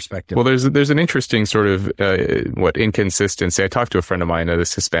from that perspective. Well, there's an interesting sort of, inconsistency. I talked to a friend of mine,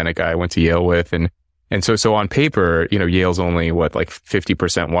 this Hispanic guy I went to Yale with. And so on paper, Yale's only like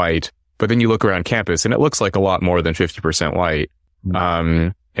 50% white, but then you look around campus and it looks like a lot more than 50% white. Mm-hmm.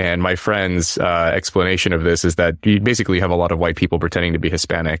 And my friend's, explanation of this is that you basically have a lot of white people pretending to be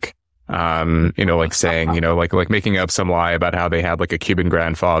Hispanic. Like saying, like making up some lie about how they had like a Cuban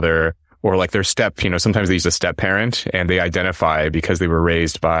grandfather, or like their sometimes they use a step parent and they identify because they were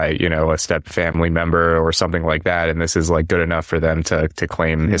raised by, a step family member or something like that. And this is like good enough for them to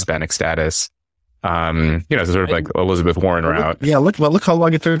claim Hispanic status. Sort of like Elizabeth Warren route. Yeah. Look how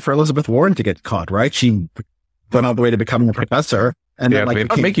long it took for Elizabeth Warren to get caught, right? She went all the way to becoming a professor. And then, they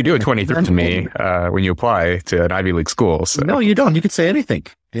don't make you do a 23andMe when you apply to an Ivy League school. So. No, you don't. You could say anything.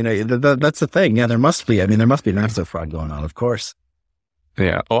 That's the thing. Yeah, there must be massive fraud going on, of course.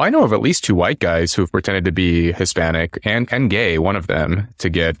 Yeah. Well, I know of at least 2 white guys who've pretended to be Hispanic and gay, one of them, to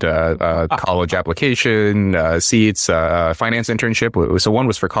get college application, seats, finance internship. So one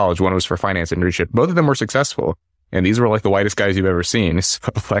was for college, one was for finance internship. Both of them were successful. And these were like the whitest guys you've ever seen. So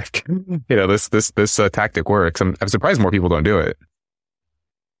like, this tactic works. I'm surprised more people don't do it.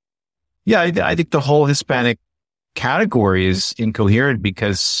 Yeah, I think the whole Hispanic category is incoherent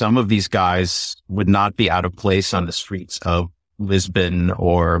because some of these guys would not be out of place on the streets of Lisbon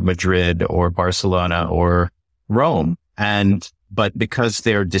or Madrid or Barcelona or Rome. But because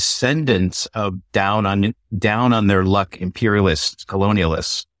they're descendants of down on their luck imperialists,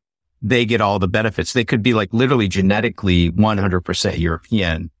 colonialists, they get all the benefits. They could be like literally genetically 100%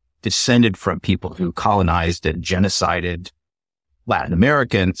 European, descended from people who colonized and genocided Latin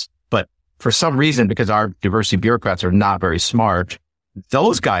Americans. But for some reason, because our diversity bureaucrats are not very smart,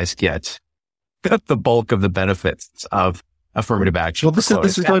 those guys get the bulk of the benefits of affirmative action. Well, this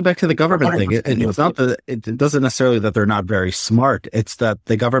is going back to the government thing. It's not that it doesn't necessarily that they're not very smart. It's that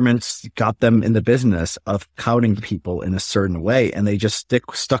the government's got them in the business of counting people in a certain way, and they just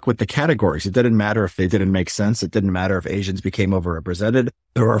stuck with the categories. It didn't matter if they didn't make sense. It didn't matter if Asians became overrepresented.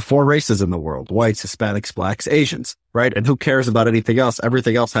 There are 4 races in the world: whites, Hispanics, blacks, Asians, right? And who cares about anything else?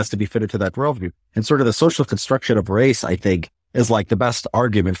 Everything else has to be fitted to that worldview. And sort of the social construction of race, I think, is like the best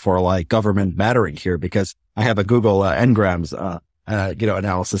argument for like government mattering here, because I have a Google Ngrams,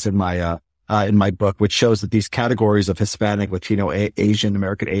 analysis in my book, which shows that these categories of Hispanic, Latino, Asian,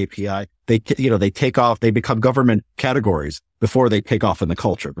 American, API, they become government categories before they take off in the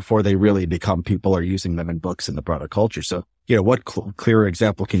culture, before they really become people are using them in books in the broader culture. So, what clearer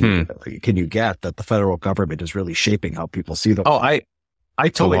example can you get that the federal government is really shaping how people see them? Oh, I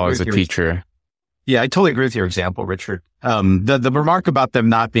totally agree as a teacher. Yeah, I totally agree with your example, Richard. The remark about them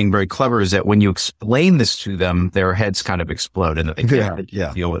not being very clever is that when you explain this to them, their heads kind of explode and they can't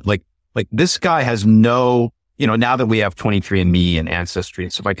deal with like this guy has no, now that we have 23andMe and Ancestry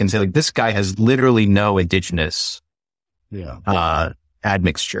and stuff, I can say like this guy has literally no indigenous,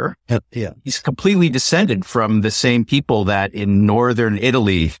 admixture. Yeah. He's completely descended from the same people that in northern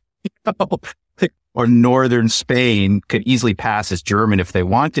Italy, or northern Spain could easily pass as German if they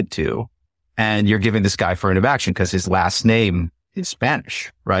wanted to. And you're giving this guy affirmative action because his last name is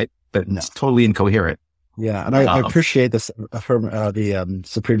Spanish, right? But it's totally incoherent. Yeah, and I appreciate this the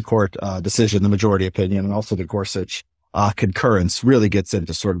Supreme Court decision, the majority opinion, and also the Gorsuch concurrence really gets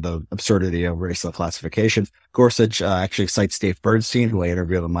into sort of the absurdity of racial classification. Gorsuch actually cites Dave Bernstein, who I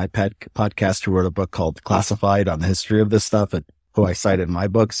interviewed on my podcast, who wrote a book called Classified on the history of this stuff, and who I cited in my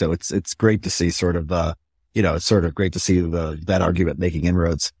book. So it's great to see sort of it's sort of great to see that argument making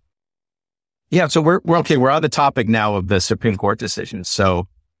inroads. Yeah. So we're okay. We're on the topic now of the Supreme Court decision. So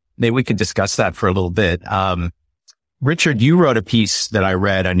maybe we could discuss that for a little bit. Richard, you wrote a piece that I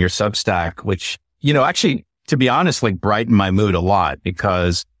read on your Substack, which, actually, to be honest, like brightened my mood a lot,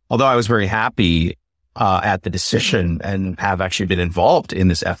 because although I was very happy at the decision and have actually been involved in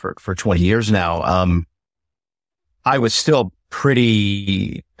this effort for 20 years now, I was still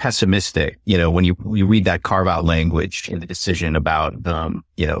pretty pessimistic, when you read that carve out language in the decision about,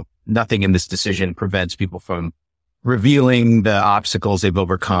 nothing in this decision prevents people from revealing the obstacles they've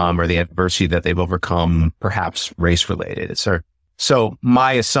overcome or the adversity that they've overcome, perhaps race related. So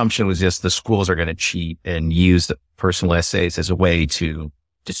my assumption was just the schools are going to cheat and use the personal essays as a way to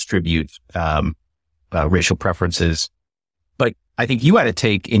distribute racial preferences. But I think you had a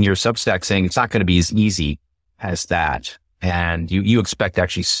take in your Substack saying it's not going to be as easy as that. And you expect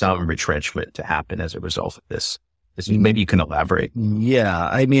actually some retrenchment to happen as a result of this. Maybe you can elaborate. Yeah.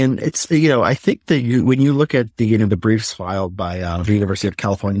 I mean, it's, I think that when you look at the briefs filed by the University of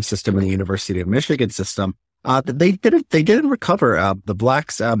California system and the University of Michigan system, they didn't recover. The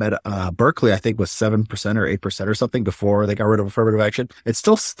blacks at Berkeley, I think, was 7% or 8% or something before they got rid of affirmative action. It's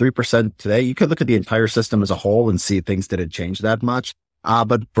still 3% today. You could look at the entire system as a whole and see things didn't change that much.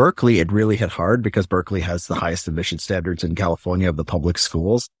 But Berkeley, it really hit hard because Berkeley has the highest admission standards in California of the public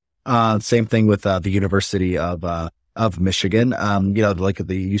schools. Same thing with the University of Michigan. Like at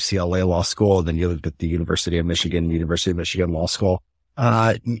the UCLA Law School, and then you look at the University of Michigan Law School.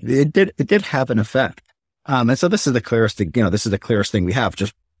 It did have an effect. And so this is the clearest thing. This is the clearest thing we have,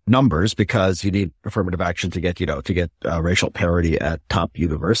 just numbers, because you need affirmative action to get racial parity at top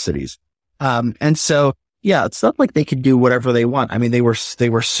universities. And so. Yeah, it's not like they can do whatever they want. I mean, they were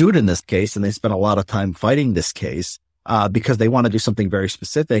sued in this case, and they spent a lot of time fighting this case, because they want to do something very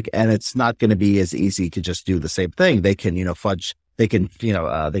specific, and it's not going to be as easy to just do the same thing. They can, fudge the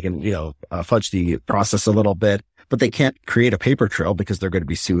process a little bit, but they can't create a paper trail because they're going to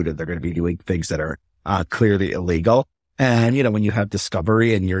be sued and they're going to be doing things that are clearly illegal. And, when you have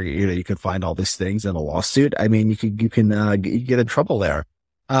discovery and you can find all these things in a lawsuit, I mean, you can get in trouble there.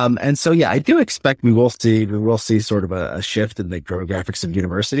 And so, yeah, I do expect we will see sort of a shift in the demographics of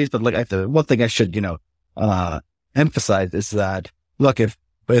universities. But like, the one thing I should, emphasize is that, look, if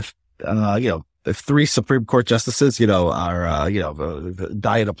 3 Supreme Court justices, are,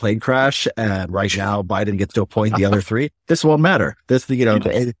 die in a plane crash, and right now Biden gets to appoint the other 3, this won't matter.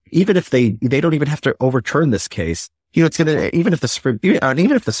 Even if they don't even have to overturn this case, it's going to, even if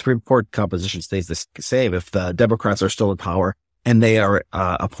the Supreme Court composition stays the same, if the Democrats are still in power, and they are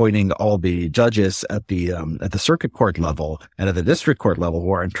appointing all the judges at the circuit court level and at the district court level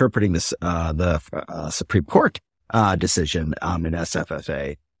who are interpreting this the Supreme Court decision in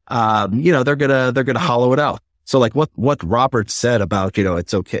SFFA. They're gonna hollow it out. So like what Roberts said about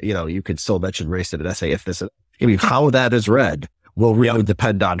it's okay, you can still mention race in an essay if this. I mean, how that is read will really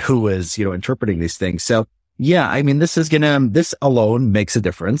depend on who is interpreting these things. So. Yeah, I mean, this alone makes a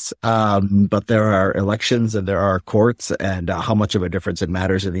difference. But there are elections and there are courts, and how much of a difference it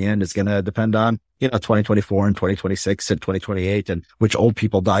matters in the end is going to depend on, 2024 and 2026 and 2028, and which old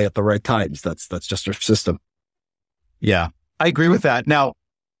people die at the right times. That's just our system. Yeah, I agree with that. Now,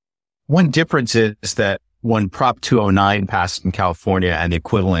 one difference is that when Prop 209 passed in California and the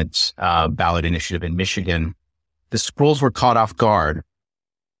equivalent ballot initiative in Michigan, the schools were caught off guard.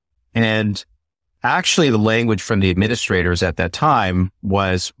 And actually, the language from the administrators at that time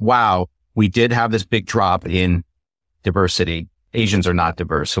was, wow, we did have this big drop in diversity. Asians are not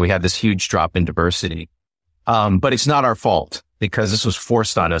diverse. So we had this huge drop in diversity. But it's not our fault because this was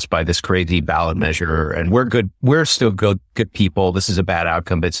forced on us by this crazy ballot measure. And we're good. We're still good people. This is a bad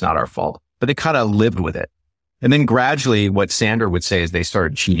outcome, but it's not our fault. But they kind of lived with it. And then gradually what Sander would say is they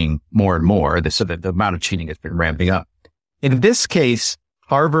started cheating more and more. So that the amount of cheating has been ramping up. In this case,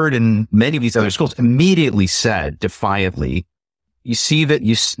 Harvard and many of these other schools immediately said defiantly, you see that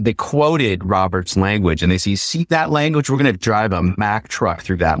they quoted Roberts' language and they say, you see that language? We're going to drive a Mack truck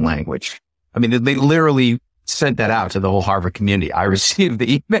through that language. I mean, they literally sent that out to the whole Harvard community. I received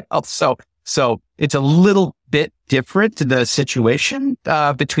the email. So it's a little bit different, the situation,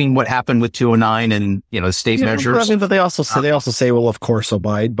 between what happened with 209 and, the state measures. But they also say, well, of course,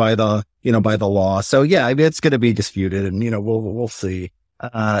 abide by the, by the law. So yeah, I mean, it's going to be disputed and, we'll see.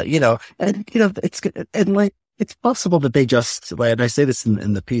 It's it's possible that they just, like, and I say this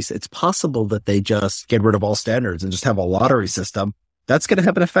in the piece, it's possible that they just get rid of all standards and just have a lottery system. That's going to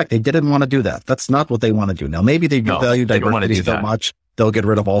have an effect. They didn't want to do that. That's not what they want to do. Now, maybe they value diversity so much, they'll get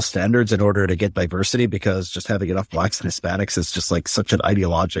rid of all standards in order to get diversity, because just having enough Blacks and Hispanics is just like such an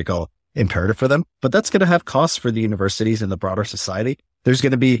ideological imperative for them. But that's going to have costs for the universities and the broader society. There's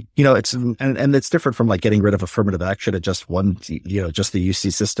going to be, it's, and it's different from like getting rid of affirmative action at just one, just the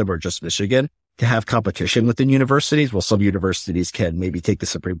UC system or just Michigan. To have competition within universities. Well, some universities can maybe take the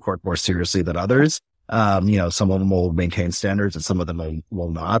Supreme Court more seriously than others. Some of them will maintain standards and some of them will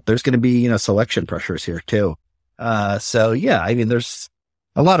not. There's going to be, selection pressures here too. There's a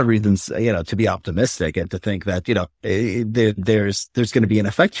lot of reasons, to be optimistic and to think that, there's going to be an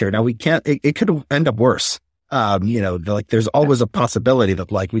effect here. Now it could end up worse. There's always a possibility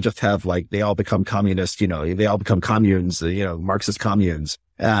that like we just have like they all become communist, they all become communes, Marxist communes,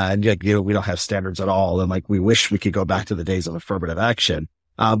 and we don't have standards at all, and like we wish we could go back to the days of affirmative action.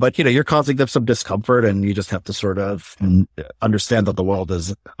 But you're causing them some discomfort, and you just have to sort of understand that the world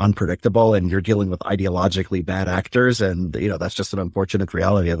is unpredictable, and you're dealing with ideologically bad actors, and that's just an unfortunate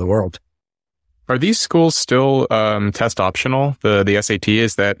reality of the world. Are these schools still test optional? The SAT,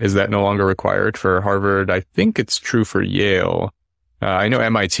 is that no longer required for Harvard? I think it's true for Yale. I know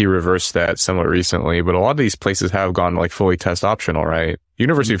MIT reversed that somewhat recently, but a lot of these places have gone like fully test optional, right?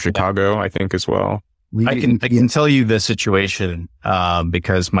 University of Chicago, I think, as well. I can tell you the situation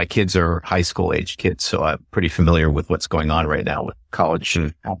because my kids are high school age kids, so I'm pretty familiar with what's going on right now with college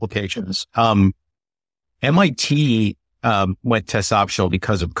applications. MIT went test optional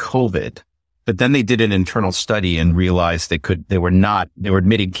because of COVID. But then they did an internal study and realized they were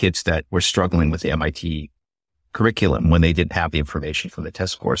admitting kids that were struggling with the MIT curriculum when they didn't have the information from the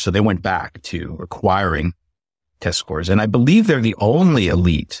test scores. So they went back to requiring test scores. And I believe they're the only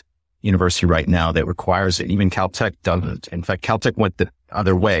elite university right now that requires it. Even Caltech doesn't. In fact, Caltech went the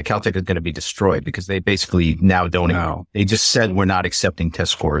other way. Caltech is going to be destroyed because they basically now don't know. They just said we're not accepting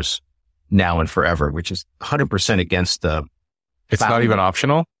test scores now and forever, which is 100% against the. It's not even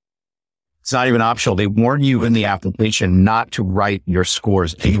optional? It's not even optional. They warn you in the application not to write your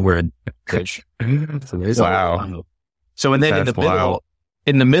scores anywhere. Wow. So, and then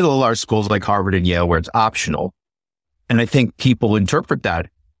in the middle are schools like Harvard and Yale where it's optional. And I think people interpret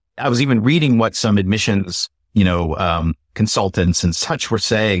that. I was even reading what some admissions, consultants and such were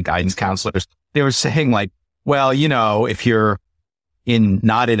saying, guidance counselors. They were saying like, well, if you're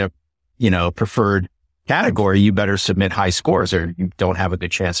not in a, preferred category, you better submit high scores or you don't have a good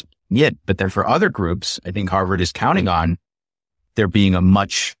chance yet. But then for other groups, I think Harvard is counting on there being a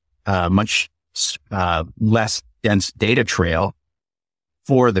much less dense data trail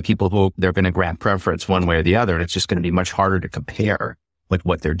for the people who they're going to grant preference one way or the other. And it's just going to be much harder to compare with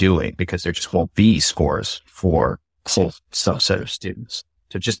what they're doing because there just won't be scores for a whole subset of students.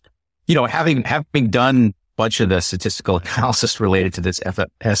 So just, having done a bunch of the statistical analysis related to this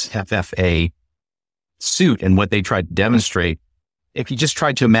SFFA suit and what they tried to demonstrate, if you just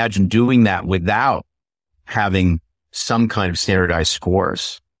tried to imagine doing that without having some kind of standardized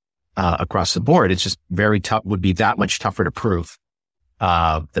scores across the board, it's just very tough, would be that much tougher to prove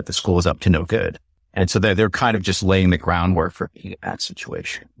that the school is up to no good. And so they're kind of just laying the groundwork for that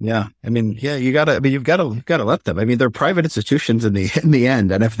situation. Yeah. You've got to let them. They're private institutions in the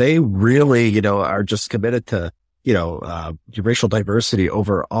end. And if they really, are just committed to, racial diversity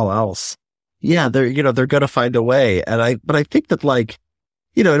over all else, yeah, they're going to find a way. But I think that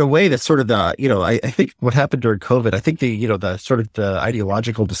in a way that's sort of I think what happened during COVID, I think the sort of the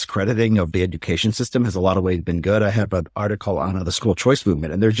ideological discrediting of the education system has a lot of ways been good. I have an article on the school choice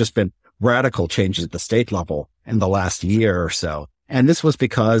movement, and there's just been radical changes at the state level in the last year or so. And this was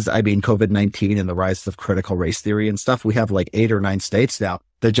because, COVID-19 and the rise of critical race theory and stuff, we have like 8 or 9 states now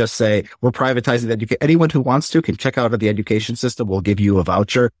that just say, we're privatizing education. Anyone who wants to can check out of the education system. We'll give you a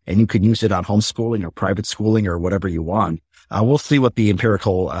voucher and you can use it on homeschooling or private schooling or whatever you want. We'll see what the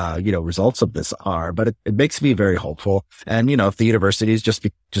empirical, results of this are, but it makes me very hopeful. And, if the universities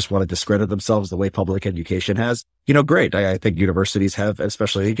just want to discredit themselves the way public education has, great. I think universities have,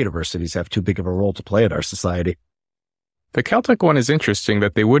 especially elite universities, have too big of a role to play in our society. The Caltech one is interesting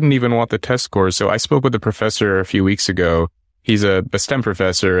that they wouldn't even want the test scores. So I spoke with a professor a few weeks ago. He's a STEM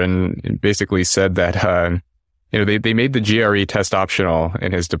professor and basically said that, they made the GRE test optional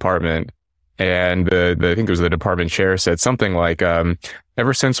in his department. And I think it was the department chair said something like,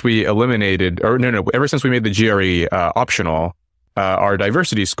 ever since we made the GRE optional, our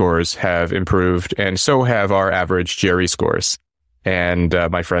diversity scores have improved and so have our average GRE scores. And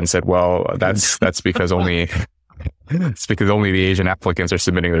my friend said, well, that's because only the Asian applicants are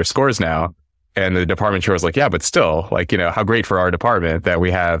submitting their scores now. And the department chair was like, yeah, but still, like, how great for our department that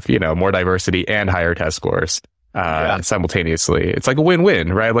we have, more diversity and higher test scores simultaneously. It's like a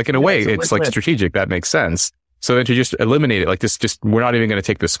win-win, right? Like in a way, it's like strategic. That makes sense. So then to just eliminate it, like this, we're not even going to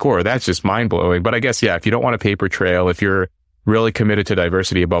take the score. That's just mind blowing. But I guess, if you don't want a paper trail, if you're really committed to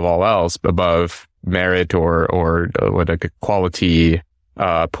diversity above all else, above merit or like a quality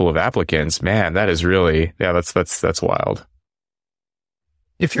pool of applicants, man, that is really, that's wild.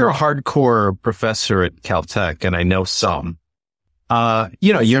 If you're a hardcore professor at Caltech, and I know some,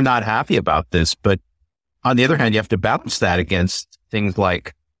 you're not happy about this, but on the other hand, you have to balance that against things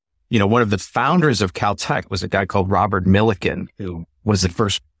like, one of the founders of Caltech was a guy called Robert Millikan, who was the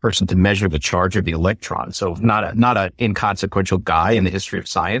first person to measure the charge of the electron. So not an inconsequential guy in the history of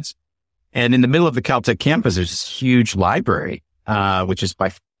science. And in the middle of the Caltech campus, there's this huge library, which is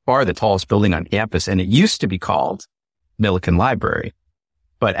by far the tallest building on campus. And it used to be called Millikan Library.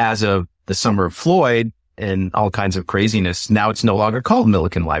 But as of the summer of Floyd and all kinds of craziness, now it's no longer called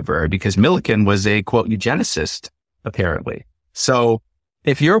Millikan Library because Millikan was a, quote, eugenicist, apparently. So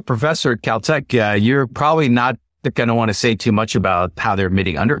if you're a professor at Caltech, you're probably not going to want to say too much about how they're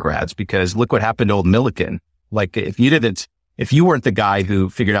admitting undergrads because look what happened to old Millikan. Like if you weren't the guy who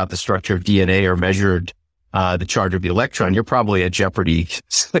figured out the structure of DNA or measured the charge of the electron, you're probably at jeopardy.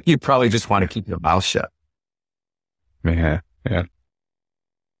 So you probably just want to keep your mouth shut. Yeah.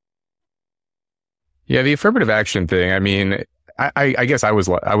 Yeah, the affirmative action thing. I mean, I guess I was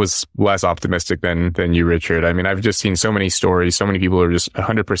less optimistic than you, Richard. I mean, I've just seen so many stories. So many people are just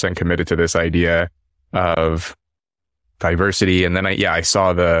 100% committed to this idea of diversity. And then I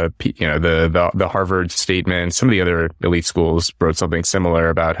saw the Harvard statement. Some of the other elite schools wrote something similar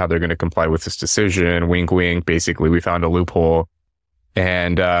about how they're going to comply with this decision. Wink, wink. Basically, we found a loophole.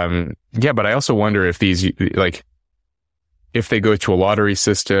 And but I also wonder if if they go to a lottery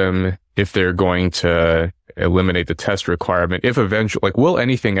system, if they're going to eliminate the test requirement, if eventually, will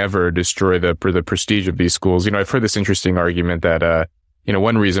anything ever destroy the prestige of these schools? I've heard this interesting argument that,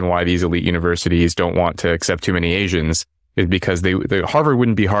 one reason why these elite universities don't want to accept too many Asians is because Harvard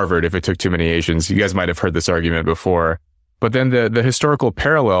wouldn't be Harvard if it took too many Asians. You guys might have heard this argument before. But then the historical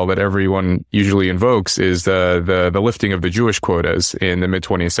parallel that everyone usually invokes is the lifting of the Jewish quotas in the mid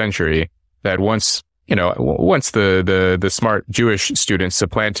 20th century, that once the smart Jewish students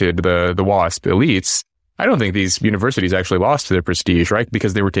supplanted the WASP elites, I don't think these universities actually lost their prestige, right?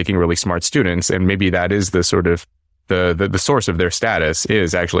 Because they were taking really smart students. And maybe that is the sort of the source of their status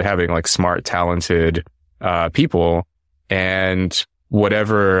is actually having like smart, talented people. And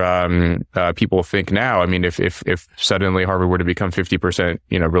whatever people think now, I mean, if suddenly Harvard were to become 50%,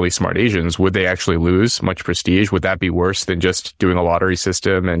 really smart Asians, would they actually lose much prestige? Would that be worse than just doing a lottery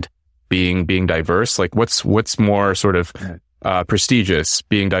system and being diverse? Like what's more sort of prestigious,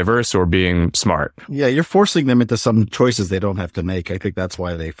 being diverse or being smart? Yeah, you're forcing them into some choices they don't have to make. I think that's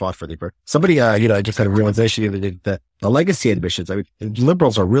why they fought for the somebody. I just had a realization the other day that the legacy admissions. I mean,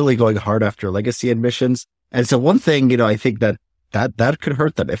 liberals are really going hard after legacy admissions, and so one thing, I think that could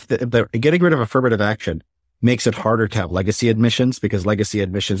hurt them if they're getting rid of affirmative action. Makes it harder to have legacy admissions because legacy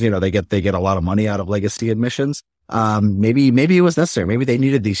admissions, they get a lot of money out of legacy admissions. Maybe it was necessary. Maybe they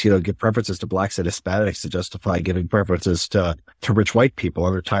needed these, give preferences to blacks and Hispanics to justify giving preferences to rich white people.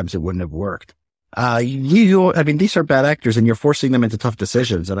 Other times it wouldn't have worked. These are bad actors and you're forcing them into tough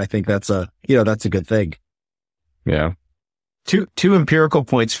decisions. And I think that's a good thing. Yeah. Two empirical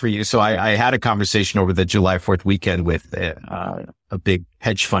points for you. So I had a conversation over the July 4th weekend with a big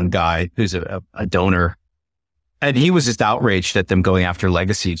hedge fund guy who's a donor. And he was just outraged at them going after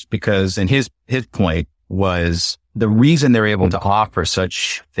legacies because, and his point was the reason they're able to offer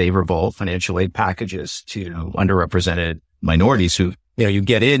such favorable financial aid packages to underrepresented minorities who, you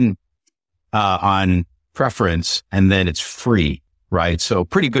get in, on preference and then it's free, right? So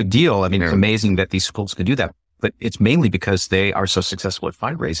pretty good deal. I mean, It's amazing that these schools can do that, but it's mainly because they are so successful at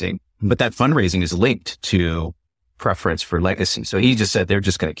fundraising, but that fundraising is linked to preference for legacy. So he just said they're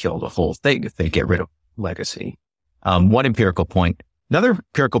just going to kill the whole thing if they get rid of legacy. One empirical point. Another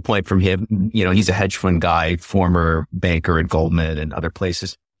empirical point from him, he's a hedge fund guy, former banker at Goldman and other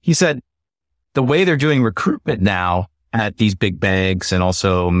places. He said the way they're doing recruitment now at these big banks and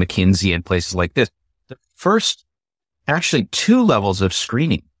also McKinsey and places like this, the first actually 2 levels of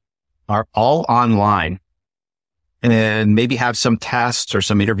screening are all online and maybe have some tests or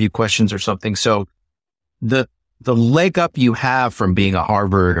some interview questions or something. So the leg up you have from being a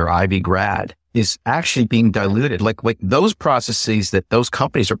Harvard or Ivy grad is actually being diluted. Like those processes that those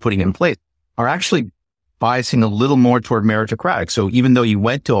companies are putting in place are actually biasing a little more toward meritocratic. So even though you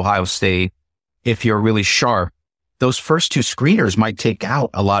went to Ohio State, if you're really sharp, those first 2 screeners might take out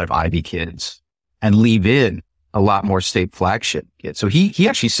a lot of Ivy kids and leave in a lot more state flagship kids. So he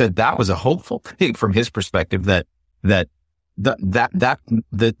actually said that was a hopeful thing from his perspective, that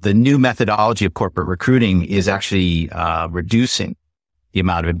the new methodology of corporate recruiting is actually reducing the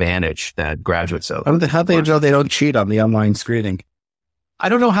amount of advantage that graduates owe. How they know they don't cheat on the online screening? I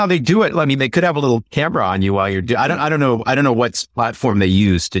don't know how they do it. I mean, they could have a little camera on you while you're I don't know what platform they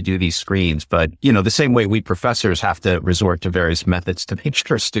use to do these screens, but the same way we professors have to resort to various methods to make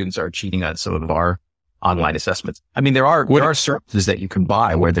sure students are cheating on some of our online assessments. I mean, there are services that you can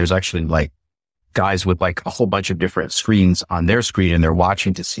buy where there's actually like guys with like a whole bunch of different screens on their screen, and they're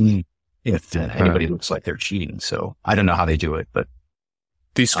watching to see if anybody looks like they're cheating. So I don't know how they do it, but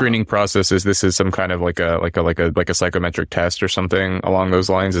these screening processes, this is some kind of like a psychometric test or something along those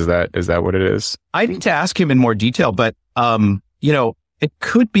lines. Is that what it is? I need to ask him in more detail, but it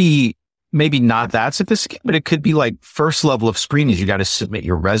could be maybe not that sophisticated, but it could be like first level of screening. You got to submit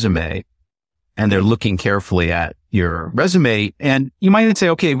your resume, and they're looking carefully at your resume. And you might say,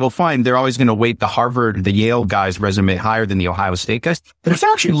 okay, well, fine. They're always going to weight the Harvard, the Yale guy's resume higher than the Ohio State guys. But if they're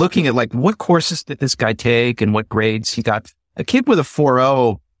actually looking at like what courses did this guy take and what grades he got, a kid with a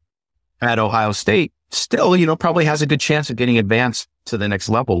 4.0 at Ohio State still, probably has a good chance of getting advanced to the next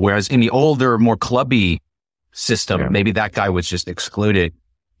level. Whereas in the older, more clubby system, maybe that guy was just excluded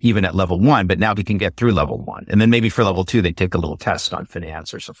even at level 1, but now he can get through level 1. And then maybe for level 2, they take a little test on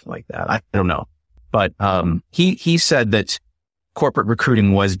finance or something like that. I don't know. But he said that corporate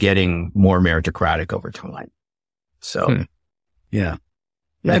recruiting was getting more meritocratic over time. So, yeah.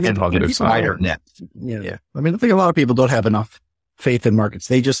 Yeah, that's a positive sign. Yeah. I mean, I think a lot of people don't have enough faith in markets.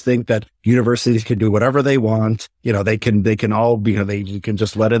 They just think that universities can do whatever they want. They can all be, you can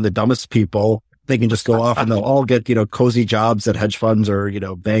just let in the dumbest people. They can just go off and they'll all get, cozy jobs at hedge funds or,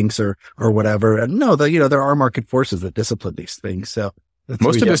 banks or whatever. And no, there are market forces that discipline these things. So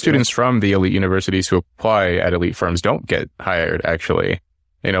most of the students from the elite universities who apply at elite firms don't get hired, actually.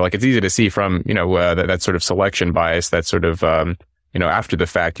 Like it's easy to see from, that sort of selection bias, that sort of, after the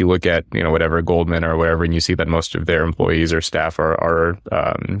fact, you look at, whatever Goldman or whatever, and you see that most of their employees or staff are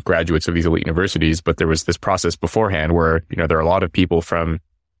graduates of these elite universities. But there was this process beforehand where, there are a lot of people from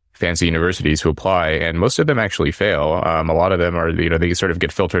fancy universities who apply, and most of them actually fail. A lot of them are, they sort of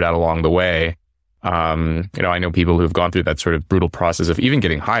get filtered out along the way. I know people who've gone through that sort of brutal process of even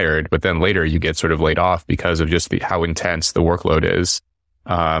getting hired, but then later you get sort of laid off because of just how intense the workload is,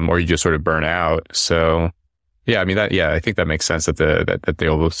 or you just sort of burn out. So, yeah, I mean I think that makes sense that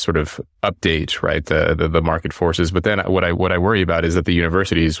they'll sort of update, right, the market forces. But then what I worry about is that the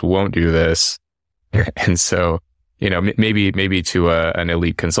universities won't do this, and so maybe to an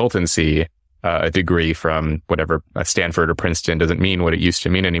elite consultancy, a degree from whatever Stanford or Princeton doesn't mean what it used to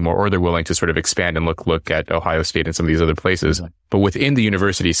mean anymore, or they're willing to sort of expand and look at Ohio State and some of these other places. But within the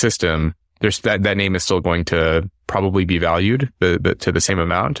university system, there's that name is still going to probably be valued to the same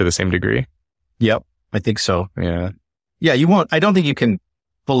amount, to the same degree. Yep. I think so. Yeah. Yeah. You won't, I don't think you can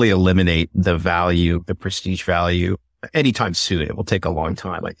fully eliminate the value, the prestige value anytime soon. It will take a long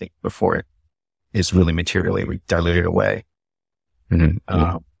time, I think, before it is really materially diluted away.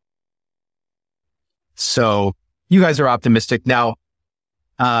 Mm-hmm. So you guys are optimistic. Now,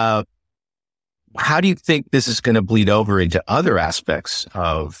 how do you think this is going to bleed over into other aspects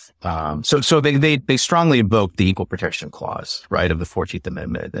of, so they strongly invoke the Equal Protection Clause, right, of the 14th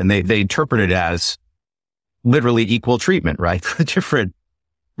Amendment, and they interpret it as literally equal treatment, right, for different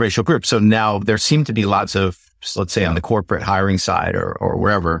racial groups. So now there seem to be lots of, let's say on the corporate hiring side or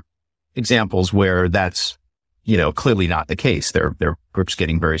wherever, examples where that's, clearly not the case. There are groups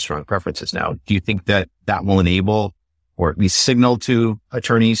getting very strong preferences now. Do you think that will enable or at least signal to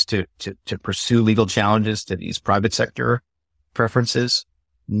attorneys to pursue legal challenges to these private sector preferences?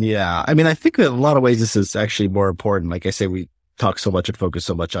 Yeah. I mean, I think in a lot of ways, this is actually more important. Like I say, we talk so much and focus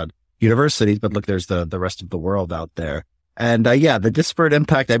so much on universities, but look, there's the rest of the world out there. And, the disparate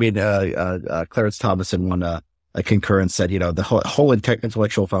impact. I mean, Clarence Thomas in one, a concurrence said, the whole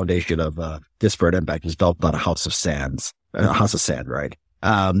intellectual foundation of, disparate impact is built on a house of sand, right?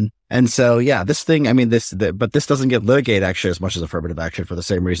 And so, this thing, I mean, but this doesn't get litigated actually as much as affirmative action for the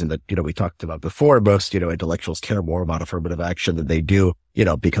same reason that, we talked about before. Most, intellectuals care more about affirmative action than they do,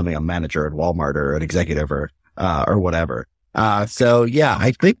 becoming a manager at Walmart or an executive or whatever. I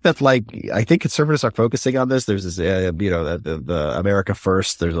think that I think conservatives are focusing on this. There's this, the America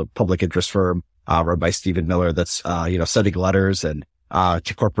First, there's a public interest firm, run by Stephen Miller that's, sending letters and,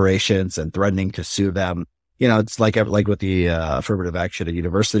 to corporations and threatening to sue them. It's like with the, affirmative action at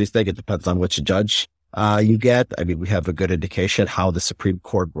universities thing. It depends on which judge, you get. I mean, we have a good indication how the Supreme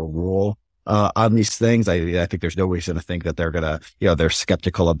Court will rule on these things. I think there's no reason to think that they're going to, they're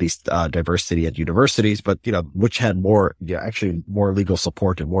skeptical of these diversity at universities, but, which had more, actually more legal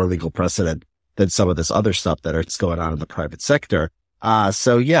support and more legal precedent than some of this other stuff that is going on in the private sector.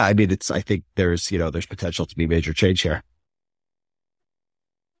 So yeah, I mean, I think there's potential to be major change here.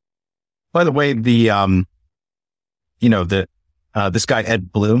 By the way, this guy,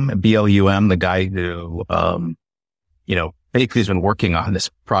 Ed Bloom, Blum, the guy who, basically has been working on this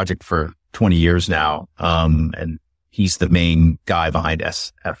project for 20 years now. And he's the main guy behind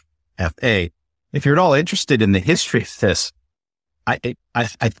SFFA. If you're at all interested in the history of this, I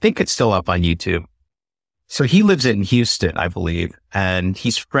think it's still up on YouTube. So he lives in Houston, I believe, and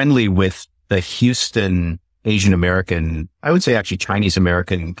he's friendly with the Houston Asian American, I would say actually Chinese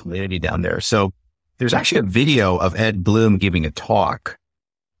American community down there. So there's actually a video of Ed Bloom giving a talk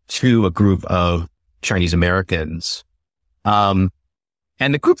to a group of Chinese Americans. And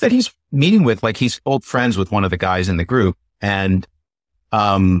the group that he's meeting with, like he's old friends with one of the guys in the group. And,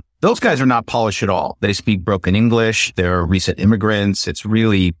 those guys are not polished at all. They speak broken English. They're recent immigrants.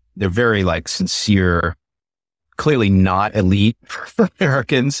 They're very like sincere, clearly not elite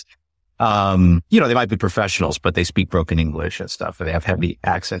Americans. They might be professionals, but they speak broken English and stuff, and they have heavy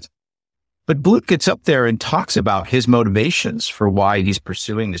accents. But Bloom gets up there and talks about his motivations for why he's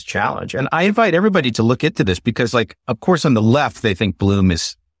pursuing this challenge. And I invite everybody to look into this because, like, of course, on the left, they think Bloom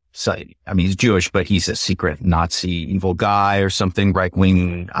is, he's Jewish, but he's a secret Nazi evil guy or something,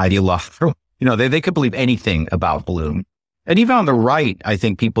 right-wing ideologue. They could believe anything about Bloom. And even on the right, I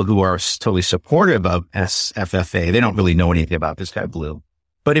think people who are totally supportive of SFFA, they don't really know anything about this guy, Bloom.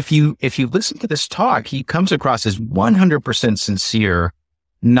 But if you listen to this talk, he comes across as 100% sincere,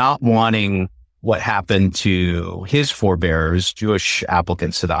 not wanting what happened to his forebears, Jewish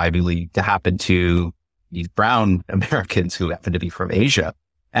applicants to the Ivy League, to happen to these brown Americans who happen to be from Asia.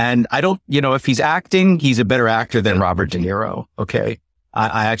 And I don't, if he's acting, he's a better actor than Robert De Niro. Okay.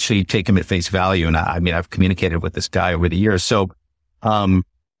 I actually take him at face value. And I've communicated with this guy over the years. So,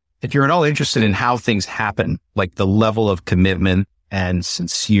 if you're at all interested in how things happen, like the level of commitment and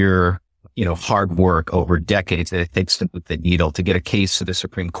sincere, hard work over decades that it takes to move the needle to get a case to the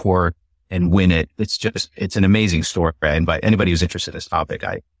Supreme Court and win it. It's an amazing story. I invite anybody who's interested in this topic.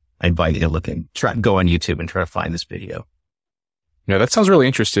 I invite you to go on YouTube and try to find this video. Yeah, that sounds really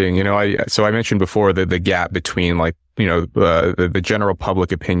interesting. So I mentioned before the gap between the general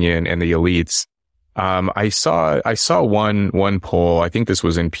public opinion and the elites. I saw one poll, I think this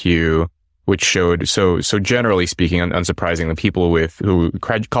was in Pew, which showed, so generally speaking, unsurprisingly, people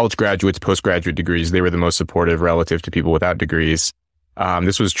college graduates, postgraduate degrees, they were the most supportive relative to people without degrees.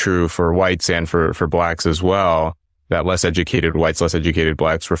 This was true for whites and for blacks as well, that less educated whites, less educated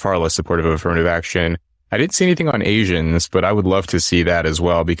blacks were far less supportive of affirmative action. I didn't see anything on Asians, but I would love to see that as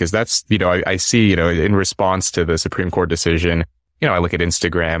well, because that's, I see, in response to the Supreme Court decision, I look at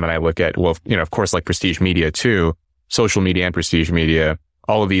Instagram and I look at, of course, like prestige media too, social media and prestige media.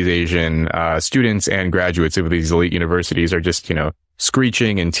 All of these Asian students and graduates of these elite universities are just,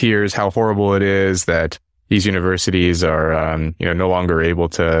 screeching in tears how horrible it is that these universities are, no longer able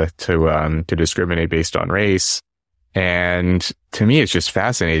to discriminate based on race. And to me, it's just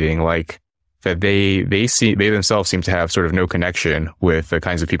fascinating, like that they themselves seem to have sort of no connection with the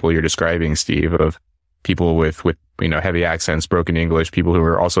kinds of people you're describing, Steve, of people with heavy accents, broken English, people who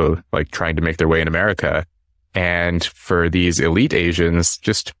are also like trying to make their way in America. And for these elite Asians,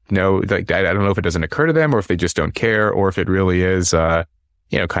 just I don't know if it doesn't occur to them or if they just don't care or if it really is, kind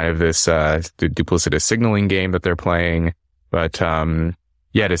of this, duplicitous signaling game that they're playing. But, to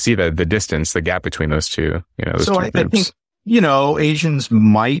see the distance, the gap between those two, I think, Asians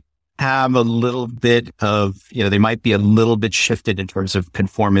might have a little bit of, they might be a little bit shifted in terms of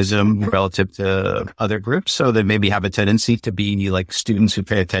conformism relative to other groups. So they maybe have a tendency to be like students who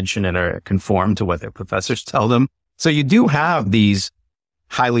pay attention and are conform to what their professors tell them. So you do have these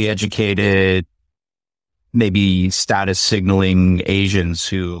highly educated, maybe status signaling Asians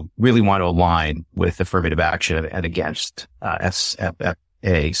who really want to align with affirmative action and against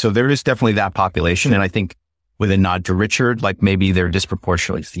SFFA. So there is definitely that population. And I think with a nod to Richard, like maybe they're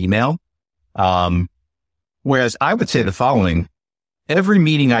disproportionately female. Whereas I would say the following: every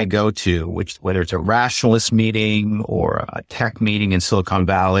meeting I go to, whether it's a rationalist meeting or a tech meeting in Silicon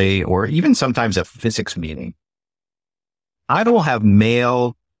Valley, or even sometimes a physics meeting, I will have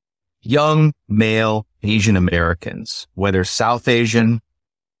young male Asian Americans, whether South Asian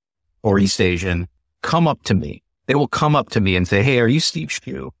or East Asian, come up to me. They will come up to me and say, "Hey, are you Steve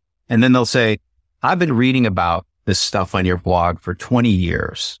Shue?" And then they'll say, "I've been reading about this stuff on your blog for 20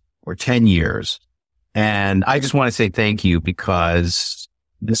 years or 10 years. And I just want to say thank you because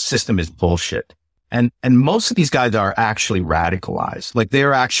this system is bullshit. And most of these guys are actually radicalized. Like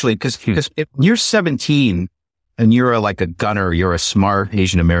they're actually, because if you're 17 and you're like a gunner, you're a smart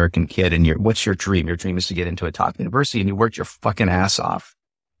Asian American kid, and what's your dream? Your dream is to get into a top university, and you worked your fucking ass off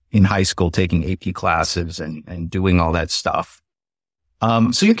in high school, taking AP classes and doing all that stuff.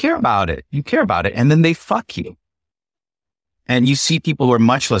 So you care about it. And then they fuck you. And you see people who are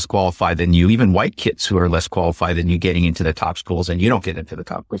much less qualified than you, even white kids who are less qualified than you, getting into the top schools, and you don't get into the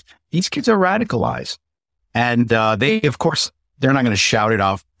top schools. These kids are radicalized. And they, of course, they're not going to shout it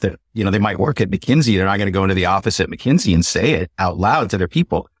off that, they might work at McKinsey. They're not going to go into the office at McKinsey and say it out loud to their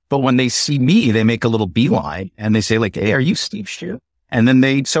people. But when they see me, they make a little beeline and they say like, hey, are you Steve Xu? And then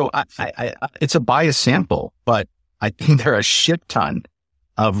it's a biased sample, but I think there are a shit ton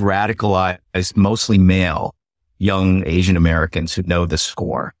of radicalized, mostly male, young Asian Americans who know the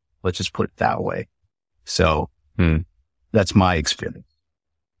score. Let's just put it that way. So that's my experience.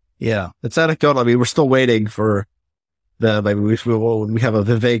 Yeah, it's anecdotal. I mean, we're still waiting for we have a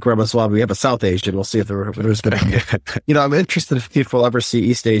Vivek Ramaswamy, we have a South Asian. We'll see if there's going to be, I'm interested if people ever see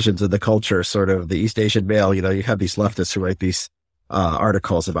East Asians in the culture, sort of the East Asian male. You have these leftists who write these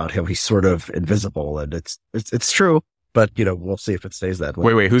articles about how he's sort of invisible, and it's true, but we'll see if it stays that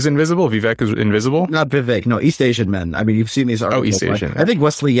way. Wait, who's invisible? Vivek is invisible? Not Vivek, no, East Asian men. I mean, you've seen these articles. Oh, East Asian. I think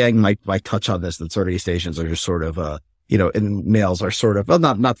Wesley Yang might touch on this, that sort of East Asians are just sort of, and males are sort of, well,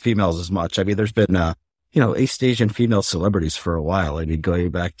 not females as much. I mean, there's been, East Asian female celebrities for a while. I mean,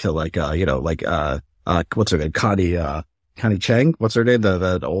 going back to what's her name? Connie Chang, what's her name?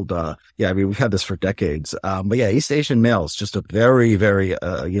 The old, I mean, we've had this for decades. But yeah, East Asian males, just a very, very,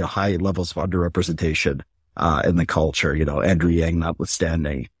 high levels of underrepresentation, in the culture, Andrew Yang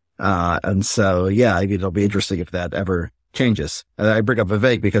notwithstanding. And so, yeah, I mean, it'll be interesting if that ever changes. And I bring up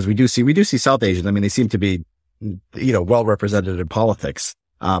Vivek because we do see South Asians. I mean, they seem to be, well represented in politics,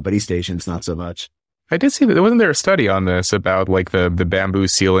 but East Asians, not so much. I did see that. Wasn't there a study on this about like the bamboo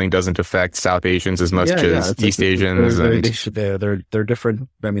ceiling doesn't affect South Asians as much as East Asians? They're different.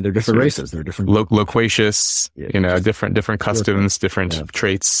 I mean, they're different races. They're different. Loquacious, different customs, different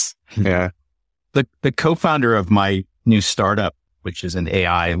traits. Yeah. The co-founder of my new startup, which is an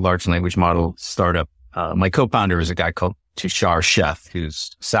AI large language model startup, my co-founder is a guy called Tushar Sheth,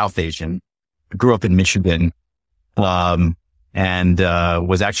 who's South Asian, grew up in Michigan, and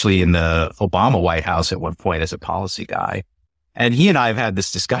was actually in the Obama White House at one point as a policy guy. And he and I have had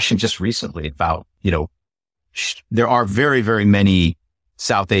this discussion just recently about, there are very, very many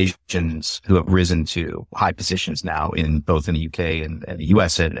South Asians who have risen to high positions now both in the UK and the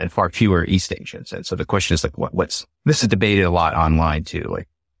US, and far fewer East Asians. And so the question is like, this is debated a lot online too.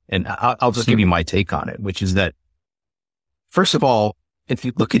 And I'll just give you my take on it, which is that, first of all, if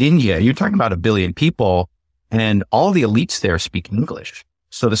you look at India, you're talking about 1 billion people, and all the elites there speak English.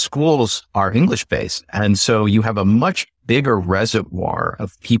 So the schools are English based. And so you have a much bigger reservoir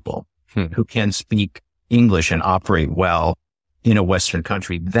of people who can speak English and operate well in a Western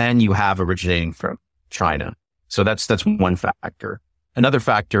country than you have originating from China. So that's one factor. Another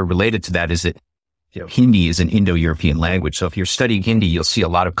factor related to that is that, Hindi is an Indo-European language. So if you're studying Hindi, you'll see a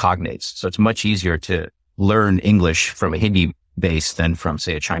lot of cognates. So it's much easier to learn English from a Hindi base than from,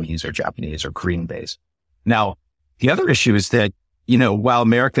 say, a Chinese or Japanese or Korean base. Now, the other issue is that, while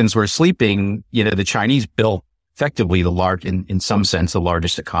Americans were sleeping, the Chinese built effectively in some sense, the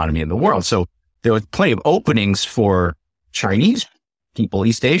largest economy in the world. So there was plenty of openings for Chinese people,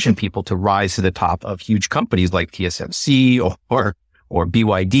 East Asian people, to rise to the top of huge companies like TSMC or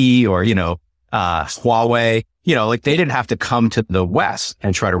BYD or, Huawei. Like they didn't have to come to the West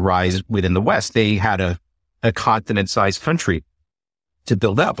and try to rise within the West. They had a continent-sized country to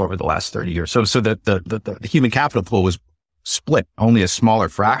build up over the last 30 years. So the human capital pool was split. Only a smaller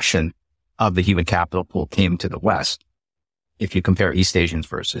fraction of the human capital pool came to the West, if you compare East Asians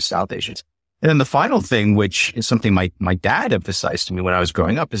versus South Asians. And then the final thing, which is something my dad emphasized to me when I was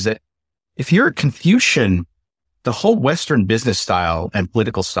growing up, is that if you're a Confucian, the whole Western business style and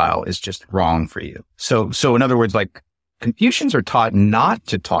political style is just wrong for you. So in other words, like Confucians are taught not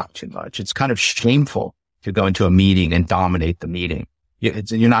to talk too much. It's kind of shameful to go into a meeting and dominate the meeting.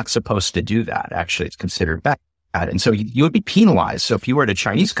 You're not supposed to do that. Actually, it's considered bad. And so you would be penalized. So if you were at a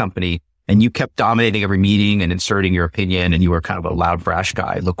Chinese company and you kept dominating every meeting and inserting your opinion, and you were kind of a loud, brash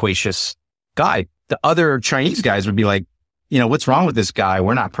guy, loquacious guy, the other Chinese guys would be like, what's wrong with this guy?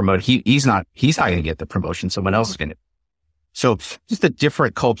 We're not promoting. He's not going to get the promotion. Someone else is going to. So just a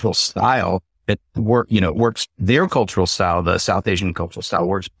different cultural style that works. Their cultural style, the South Asian cultural style,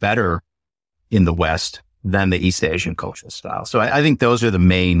 works better in the West than the East Asian cultural style. So I think those are the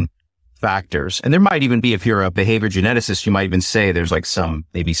main factors. And there might even be, if you're a behavior geneticist, you might even say there's like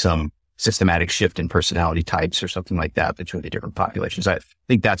maybe some systematic shift in personality types or something like that between the different populations. I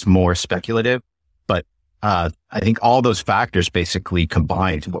think that's more speculative, but I think all those factors basically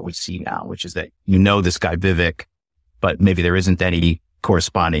combine to what we see now, which is that this guy Vivek, but maybe there isn't any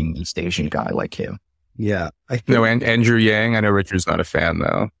corresponding East Asian guy like him. Yeah. No, Andrew Yang. I know Richard's not a fan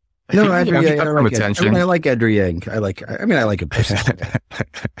though. No, Andrew Yang. I like Andrew Yang. I like him personally.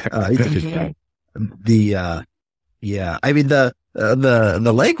 I mean,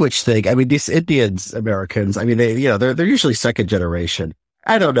 the language thing. I mean, these Indians, Americans. I mean, they're usually second generation.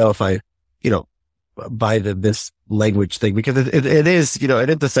 I don't know if I, buy this language thing, because it is, it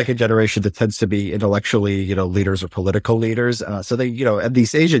is the second generation that tends to be intellectually, leaders or political leaders. So they, and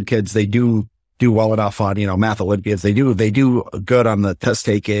these Asian kids, they do well enough on, math Olympiads. They do good on the test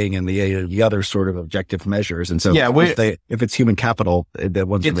taking and the other sort of objective measures. And so if it's human capital, the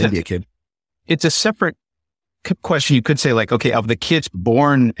ones from India kid. It's a separate question. You could say like, okay, of the kids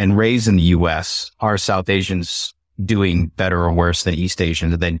born and raised in the US, are South Asians doing better or worse than East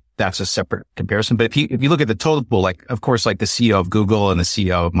Asians? And then that's a separate comparison. But if you look at the total pool, like, of course, like the CEO of Google and the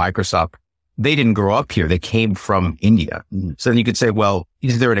CEO of Microsoft, they didn't grow up here. They came from India. Mm-hmm. So then you could say, well,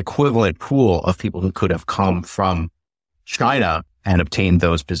 is there an equivalent pool of people who could have come from China and obtained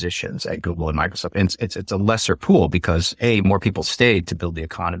those positions at Google and Microsoft? And it's a lesser pool because more people stayed to build the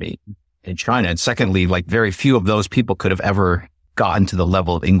economy in China. And secondly, like very few of those people could have ever gotten to the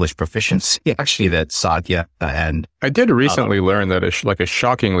level of English proficiency, actually, that Satya and I did recently learn that a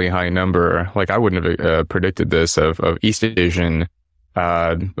shockingly high number, like I wouldn't have predicted this, of East Asian,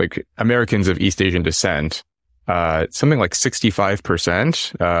 like Americans of East Asian descent, something like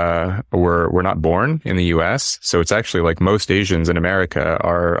 65% were not born in the U.S. So it's actually like most Asians in America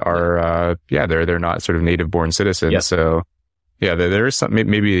are they're not sort of native born citizens. Yep. So yeah, there is some,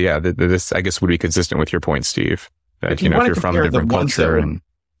 maybe, this I guess would be consistent with your point, Steve. That, if you're from a different culture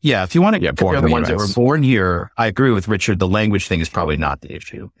if you want to compare the ones that were born here, I agree with Richard. The language thing is probably not the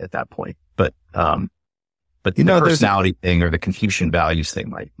issue at that point, but the personality thing or the Confucian values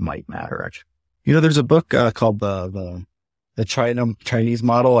thing might matter actually. There's a book called the Chinese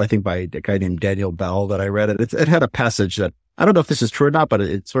Model, I think by a guy named Daniel Bell, that I read. It had a passage that I don't know if this is true or not, but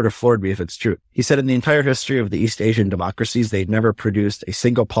it sort of floored me if it's true. He said in the entire history of the East Asian democracies, they'd never produced a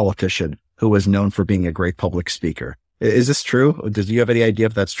single politician who was known for being a great public speaker. Is this true? Do you have any idea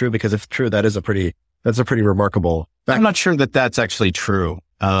if that's true? Because if true, that's a pretty remarkable fact. I'm not sure that that's actually true.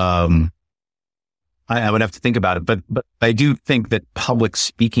 I would have to think about it, but I do think that public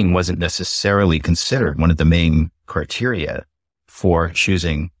speaking wasn't necessarily considered one of the main criteria for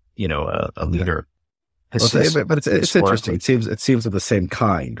choosing, a leader. But it's interesting. It seems of the same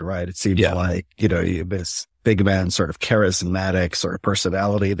kind, right? It seems like, this big man sort of charismatic sort of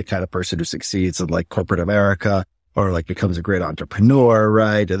personality, the kind of person who succeeds in like corporate America or like becomes a great entrepreneur,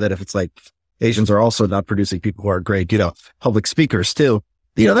 right? And then if it's like Asians are also not producing people who are great, public speakers too.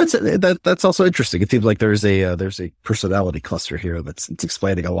 That's also interesting. It seems like there's a personality cluster here it's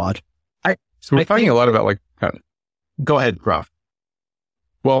explaining a lot. So we're talking a lot about go ahead, Rob.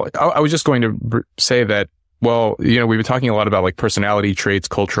 Well, I was just going to say that, we've been talking a lot about like personality traits,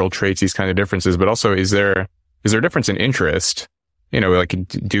 cultural traits, these kind of differences, but also is there a difference in interest? Like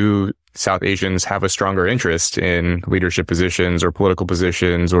do South Asians have a stronger interest in leadership positions or political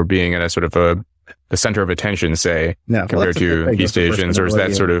positions or being in a sort of the center of attention, say, compared to East Asians, or is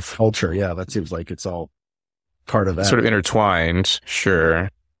that sort of culture? Yeah, that seems like it's all part of that. Sort of intertwined. Sure.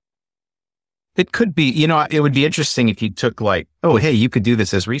 It could be, it would be interesting if you took like, oh, hey, you could do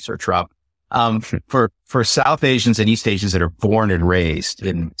this as research, Rob. For South Asians and East Asians that are born and raised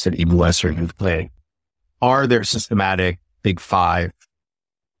in the US or UK, are there systematic big five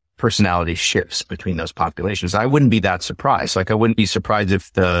personality shifts between those populations? I wouldn't be that surprised. Like I wouldn't be surprised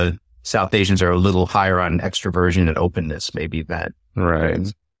if the South Asians are a little higher on extroversion and openness, maybe that.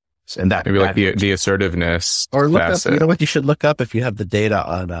 Right. And that maybe like the assertiveness. Or look up, what you should look up if you have the data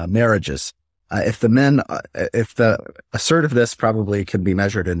on marriages. If the assertiveness probably can be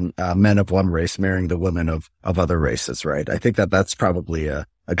measured in men of one race marrying the women of other races, right? I think that's probably a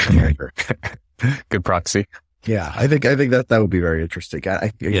good measure. Good proxy. Yeah, I think that would be very interesting.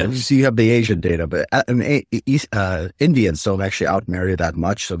 So you have the Asian data, but Indians don't actually outmarry that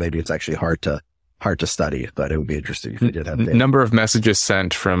much, so maybe it's actually hard to study. But it would be interesting if you did have data. Number of messages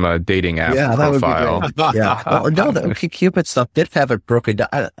sent from a dating app profile. That would be great. Yeah, well, no, the OkCupid stuff did have it broken down.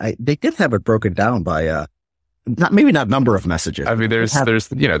 They did have it broken down by not number of messages. I mean, there's the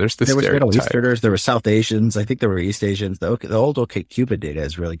stereotype. There was Middle Easterners, there were South Asians. I think there were East Asians. The old OkCupid data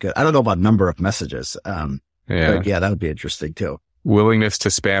is really good. I don't know about number of messages. But yeah, that would be interesting too. willingness to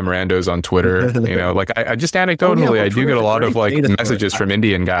spam randos on Twitter. Like I just anecdotally, I do get a lot of like messages from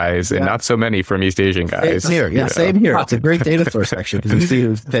Indian guys and not so many from East Asian guys. Same here. Yeah, same here. It's a great data source actually, because you see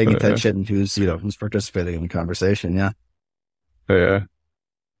who's paying attention, who's participating in the conversation. Yeah. Yeah.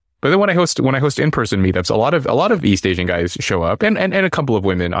 But then when I host in-person meetups, a lot of East Asian guys show up, and a couple of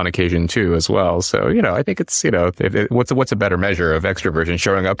women on occasion too as well. So I think it's what's a better measure of extroversion,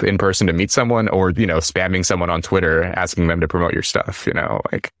 showing up in person to meet someone, or spamming someone on Twitter asking them to promote your stuff.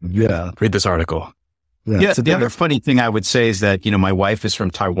 Read this article. Yeah. So the other funny thing I would say is that my wife is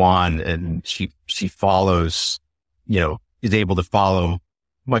from Taiwan, and she follows, is able to follow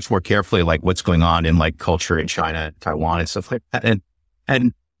much more carefully like what's going on in like culture in China and Taiwan and stuff like that,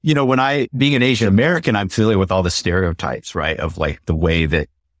 and when being an Asian American, I'm familiar with all the stereotypes, right? Of like the way that,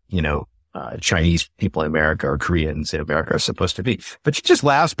 Chinese people in America or Koreans in America are supposed to be. But she just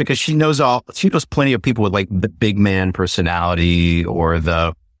laughs because she knows plenty of people with like the big man personality or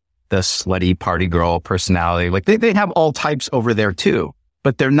the slutty party girl personality. Like they have all types over there too,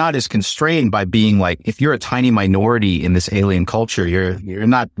 but they're not as constrained by being like, if you're a tiny minority in this alien culture, you're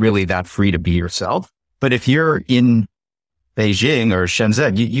not really that free to be yourself. But if you're in Beijing or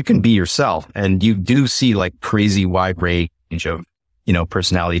Shenzhen, you can be yourself, and you do see like crazy wide range of,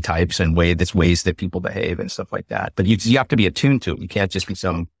 personality types and ways that people behave and stuff like that. But you have to be attuned to it. You can't just be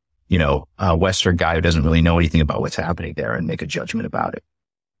some, Western guy who doesn't really know anything about what's happening there and make a judgment about it.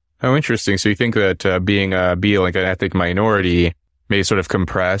 Oh, interesting. So you think that being like an ethnic minority may sort of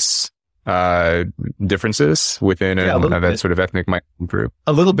compress differences within that sort of ethnic group?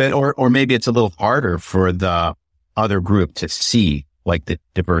 A little bit, or maybe it's a little harder for the other group to see like the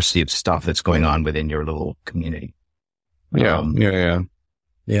diversity of stuff that's going on within your little community. Yeah.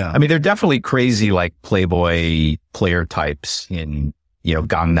 I mean, they're definitely crazy, like Playboy player types in,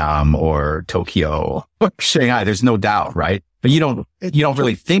 Gangnam or Tokyo or Shanghai. There's no doubt, right? But you don't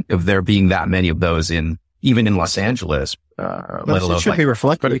really think of there being that many of those even in Los Angeles. Let alone it should be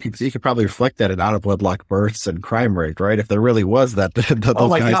reflected. You could probably reflect that in out of wedlock births and crime rate, right? If there really was that, those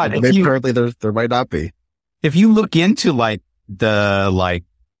guys, God, maybe currently there might not be. If you look into like the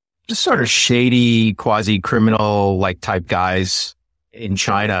just sort of shady quasi criminal like type guys in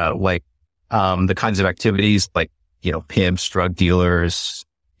China, like the kinds of activities like pimps, drug dealers,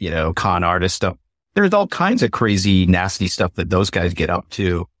 con artists stuff. There's all kinds of crazy nasty stuff that those guys get up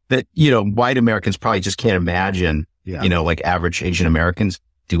to that white Americans probably just can't imagine. Like average Asian Americans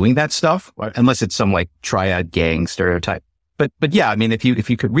doing that stuff, unless it's some like triad gang stereotype. But yeah, I mean, if you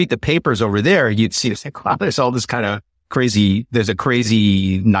could read the papers over there, you'd see like, wow, there's all this kind of crazy, there's a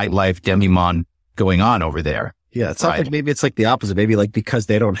crazy nightlife demi-monde going on over there. Yeah. It's not like maybe it's like the opposite. Maybe like because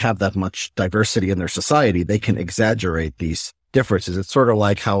they don't have that much diversity in their society, they can exaggerate these differences. It's sort of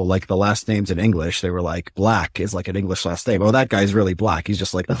like how like the last names in English, they were like Black is like an English last name. Oh, that guy's really black. He's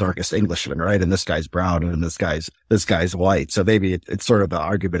just like the darkest Englishman, right? And this guy's brown and this guy's white. So maybe it's sort of the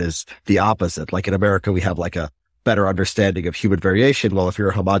argument is the opposite. Like in America, we have like a better understanding of human variation. Well, if you're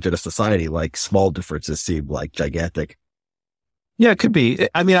a homogenous society, like small differences seem like gigantic. Yeah, it could be.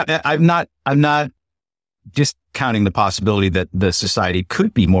 I mean, I'm not discounting the possibility that the society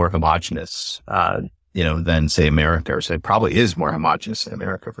could be more homogenous, than say America, or say probably is more homogenous in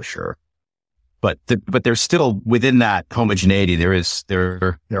America for sure. But there's still within that homogeneity,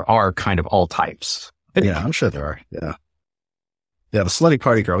 there are kind of all types. Yeah, I'm sure there are. Yeah. Yeah. The slutty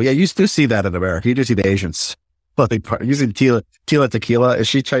party girl. Yeah. You do see that in America. You do see the Asians. Using Tila Tequila. Is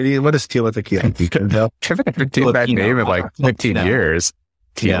she Chinese? What is Tila Tequila? I haven't heard that name in like 15 years.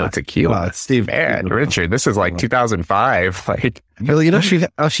 Tila Tequila. It's Steve. Man, Richard, this is like 2005. Like, well, she's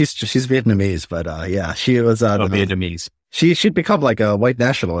Vietnamese, but she was Vietnamese. She'd become like a white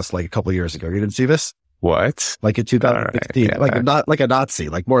nationalist like a couple of years ago. You didn't see this? What? Like in 2015, not like a Nazi,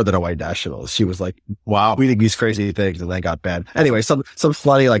 like more than a white nationalist. She was like, wow, tweeting these crazy things, and then got banned. Anyway, some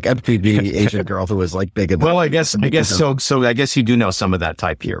slutty like MTV Asian girl who was like big. Well, I guess so. I guess you do know some of that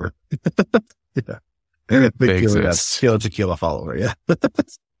type here. Yeah, big tequila follower. Yeah,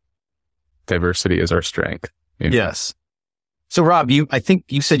 diversity is our strength. Yes. So, Rob, I think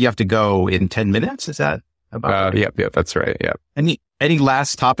you said you have to go in 10 minutes. Is that about? Yep, that's right. Yeah. Any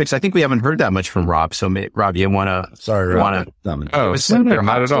last topics? I think we haven't heard that much from Rob. So, Rob, you want to? Sorry, Rob.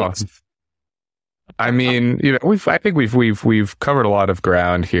 Not at all. I mean, I think we've covered a lot of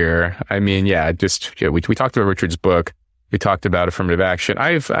ground here. I mean, we talked about Richard's book. We talked about affirmative action.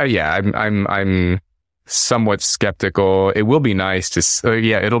 I'm somewhat skeptical. It will be nice to,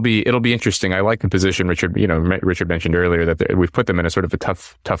 it'll be interesting. I like the position Richard mentioned earlier that we've put them in a sort of a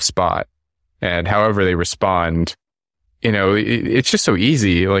tough spot, and however they respond. It's just so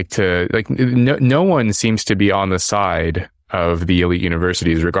easy, no one seems to be on the side of the elite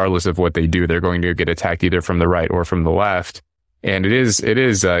universities, regardless of what they do, they're going to get attacked either from the right or from the left. And it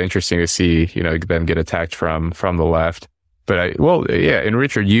is interesting to see, them get attacked from the left. But and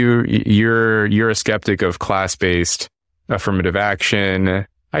Richard, you're a skeptic of class-based affirmative action.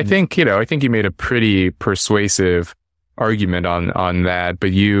 I think you made a pretty persuasive argument on that.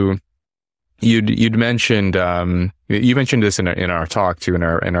 But you'd mentioned you mentioned this in our talk too, in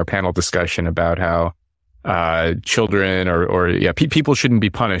our panel discussion about how children or people shouldn't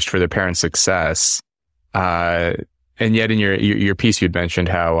be punished for their parents' success. And yet in your piece, you'd mentioned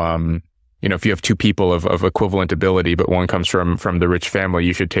how, if you have two people of equivalent ability, but one comes from the rich family,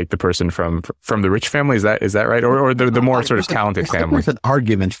 you should take the person from the rich family. Is that right? Or the more sort of talented family? There's an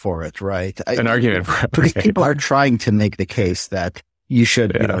argument for it, right? Argument for it. Because people are trying to make the case that you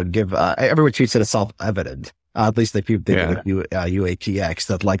should, give, everyone treats it as self-evident. At least they think like UATX,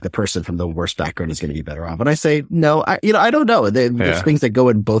 that like the person from the worst background is going to be better off. And I say, no, I don't know. There's things that go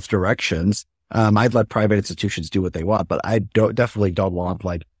in both directions. I'd let private institutions do what they want, but I definitely don't want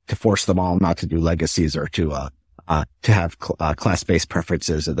to force them all not to do legacies or to have class-based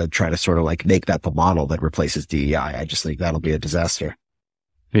preferences and then try to sort of make that the model that replaces DEI. I just think that'll be a disaster.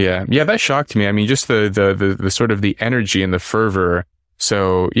 Yeah, that shocked me. I mean, just the sort of the energy and the fervor.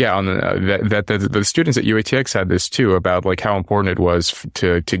 So on the students at UATX had this too about how important it was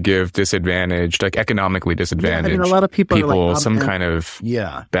to give disadvantaged, economically disadvantaged a lot of people some kind of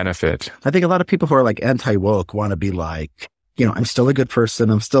benefit. I think a lot of people who are anti-woke want to be I'm still a good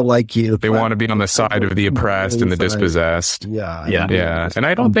person. I'm still like you. They want to be on the side of the oppressed and the dispossessed. Yeah. And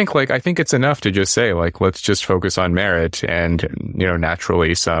I don't think I think it's enough to just say let's just focus on merit. And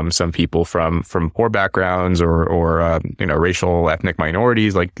naturally some people from poor backgrounds or racial ethnic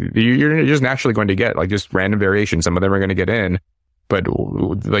minorities, you're just naturally going to get just random variation. Some of them are going to get in, but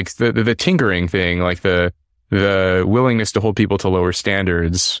the tinkering thing, the willingness to hold people to lower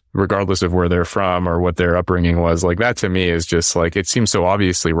standards, regardless of where they're from or what their upbringing was, that to me is just it seems so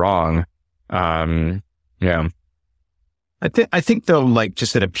obviously wrong. I think though,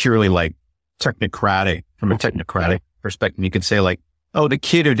 just at a purely from a technocratic perspective, you could say the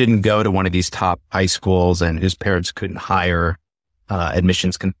kid who didn't go to one of these top high schools and his parents couldn't hire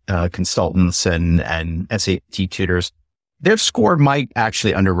admissions consultants and SAT tutors, their score might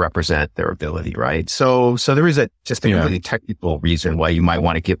actually underrepresent their ability, right? So there is just a really technical reason why you might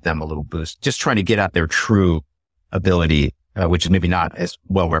want to give them a little boost, just trying to get at their true ability, which is maybe not as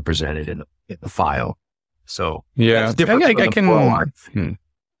well represented in the file. So I can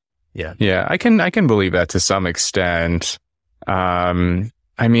I can believe that to some extent. But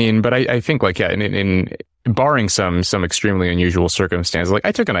I think in barring some extremely unusual circumstances,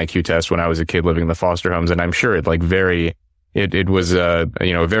 I took an IQ test when I was a kid living in the foster homes, and I'm sure it was a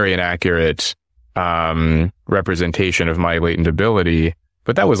very inaccurate representation of my latent ability,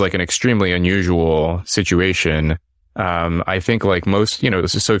 but that was an extremely unusual situation. I think most,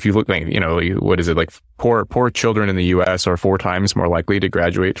 so if you look what is it, poor children in the US are 4 times more likely to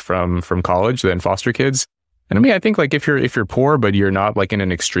graduate from college than foster kids. And I think if you're poor, but you're not in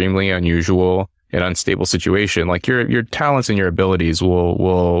an extremely unusual and unstable situation, your talents and your abilities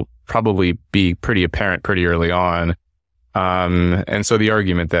will probably be pretty apparent pretty early on. And so the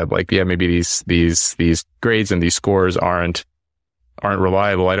argument that maybe these grades and these scores aren't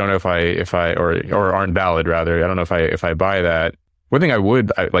reliable. I don't know if I or aren't valid rather. I don't know if I buy that. One thing I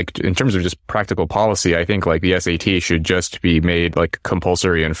in terms of just practical policy, I think the SAT should just be made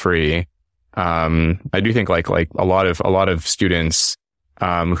compulsory and free. I do think a lot of students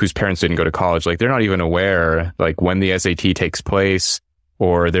whose parents didn't go to college, they're not even aware when the SAT takes place,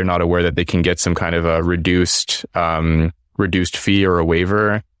 or they're not aware that they can get some kind of a reduced fee or a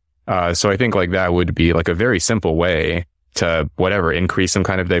waiver. So I think that would be a very simple way to increase some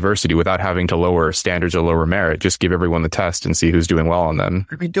kind of diversity without having to lower standards or lower merit. Just give everyone the test and see who's doing well on them.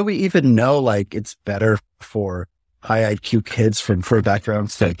 Do we even know it's better for high IQ kids from poor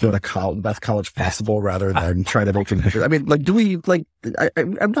backgrounds to go to best college possible rather than try to make them? Do we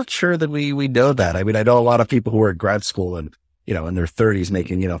I'm not sure that we know that. I know a lot of people who are in grad school and in their 30s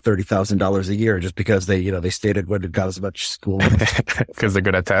making, $30,000 a year just because they stated what got as much school. Because they're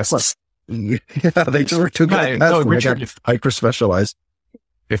good at tests. They just were too good at tests. Richard, hyper specialized.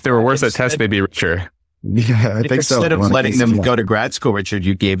 If they were worse at tests, they'd be richer. Yeah, I think so. Instead of letting them go to grad school, Richard,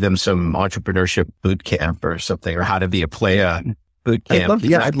 you gave them some entrepreneurship boot camp or something, or how to be a playa boot camp.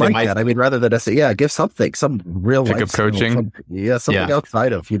 I'd like that. Rather than give something, some real pick up coaching. Something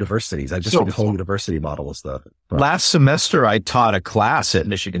outside of universities. I just think the whole university model is Last semester, I taught a class at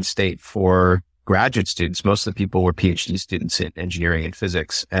Michigan State for graduate students. Most of the people were PhD students in engineering and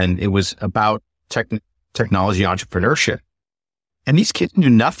physics, and it was about technology entrepreneurship. And these kids knew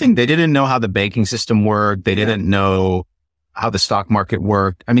nothing. They didn't know how the banking system worked. They didn't know how the stock market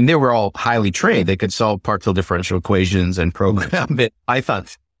worked. I mean, they were all highly trained. They could solve partial differential equations and program it, Python,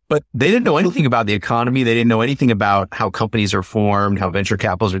 but they didn't know anything about the economy. They didn't know anything about how companies are formed, how venture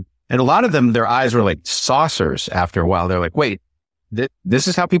capitals are. And a lot of them, their eyes were like saucers after a while. They're like, wait, this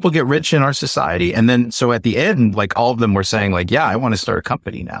is how people get rich in our society. And then, so at the end, like all of them were saying like, yeah, I want to start a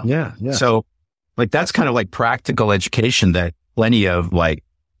company now. Yeah. So like, that's kind of like practical education that plenty of like,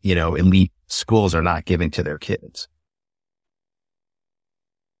 elite schools are not giving to their kids.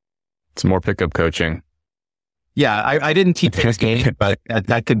 It's more pickup coaching. Yeah, I didn't teach this game, but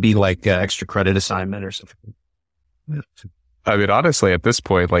that could be like an extra credit assignment or something. I mean, honestly, at this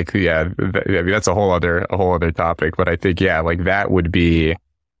point, like, yeah, I mean, that's a whole other topic. But I think, yeah, like that would be,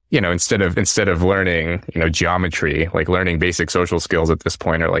 instead of learning, geometry, like learning basic social skills at this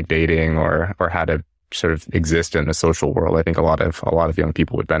point, or like dating or how to sort of exist in the social world. I think a lot of young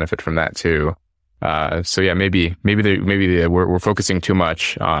people would benefit from that too. So yeah, maybe we're focusing too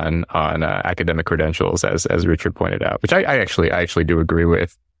much on academic credentials, as Richard pointed out, which I actually do agree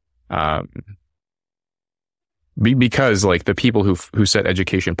with. Because like the people who set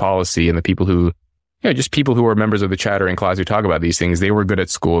education policy and the people who, just people who are members of the chattering class who talk about these things, they were good at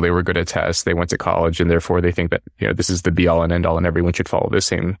school, they were good at tests, they went to college, and therefore they think that, this is the be all and end all and everyone should follow the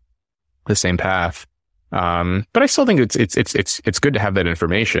same path. But I still think it's good to have that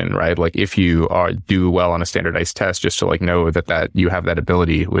information, right? Like if you do well on a standardized test, just to like know that you have that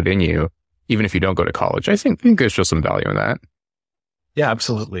ability within you, even if you don't go to college. I think there's still some value in that. Yeah,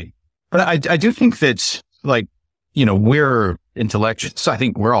 absolutely. But I do think that like, we're intellectuals. So I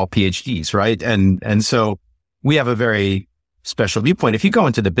think we're all PhDs, right? And so we have a very special viewpoint. If you go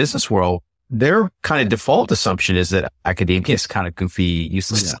into the business world, their kind of default assumption is that academia is kind of goofy,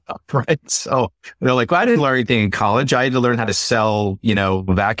 useless stuff, right? So they're like, well, I didn't learn anything in college. I had to learn how to sell,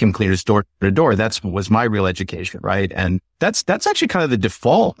 vacuum cleaners door to door. Was my real education, right? And that's actually kind of the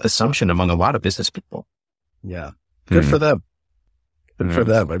default assumption among a lot of business people. Yeah. Good for them. Good for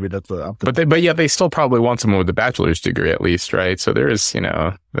them. I mean, that's but they still probably want someone with a bachelor's degree at least, right? So there is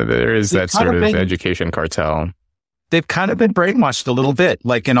that sort of education cartel. They've kind of been brainwashed a little bit.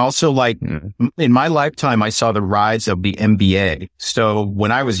 Like, and also like in my lifetime, I saw the rise of the MBA. So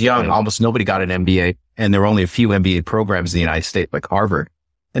when I was young, almost nobody got an MBA, and there were only a few MBA programs in the United States, like Harvard.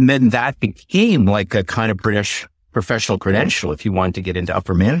 And then that became like a kind of British professional credential if you wanted to get into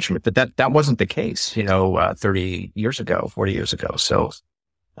upper management. But that wasn't the case, 30 years ago, 40 years ago. So,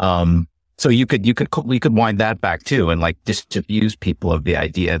 so you could wind that back too, and like disabuse people of the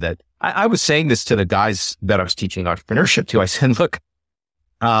idea that I was saying this to the guys that I was teaching entrepreneurship to. I said, look,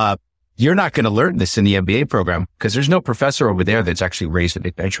 you're not going to learn this in the MBA program because there's no professor over there that's actually raised a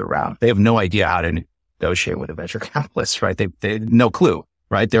big venture round. They have no idea how to negotiate with a venture capitalist, right? They no clue,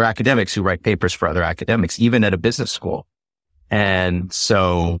 right? They're academics who write papers for other academics, even at a business school. And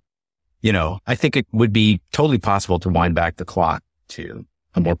so, I think it would be totally possible to wind back the clock to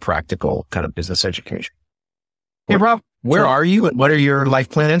a more practical kind of business education. Hey, Rob, where are you and what are your life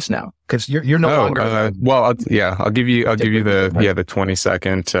plans now? Because you're no longer. I'll give you the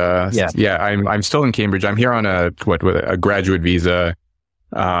 20-second. I'm still in Cambridge. I'm here on a graduate visa,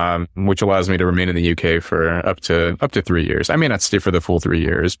 which allows me to remain in the UK for up to 3 years. I may not stay for the full 3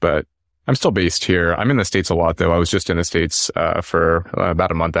 years, but I'm still based here. I'm in the States a lot though. I was just in the States for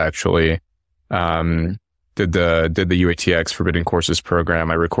about a month actually. Did the UATX Forbidden Courses program.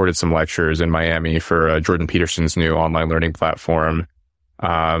 I recorded some lectures in Miami for Jordan Peterson's new online learning platform.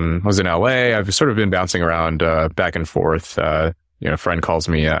 I was in LA. I've sort of been bouncing around back and forth. A friend calls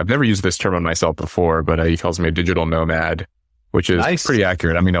me, I've never used this term on myself before, but he calls me a digital nomad, which is pretty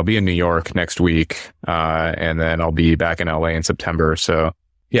accurate. I mean, I'll be in New York next week, and then I'll be back in LA in September. So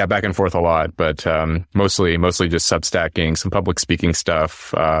yeah, back and forth a lot, but mostly just Substacking, some public speaking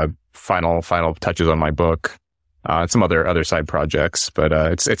stuff, final touches on my book, some other side projects. But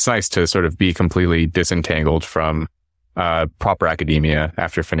it's nice to sort of be completely disentangled from proper academia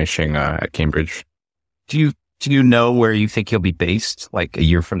after finishing at Cambridge. Do you know where you think you'll be based, like a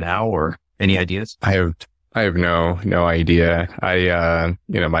year from now, or any ideas? I have no idea.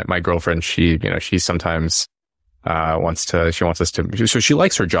 My girlfriend, she sometimes wants us to, so she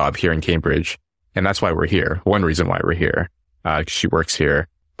likes her job here in Cambridge, and that's why we're here. One reason why we're here, she works here,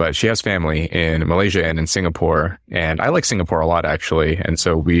 but she has family in Malaysia and in Singapore, and I like Singapore a lot actually. And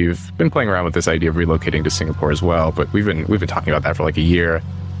so we've been playing around with this idea of relocating to Singapore as well, but we've been talking about that for like a year.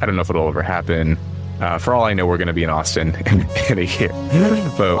 I don't know if it'll ever happen. For all I know, we're going to be in Austin in a year.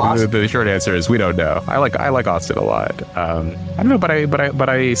 But the short answer is we don't know. I like Austin a lot. I don't know, but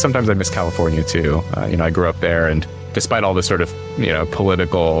I sometimes I miss California too. I grew up there, and despite all the sort of,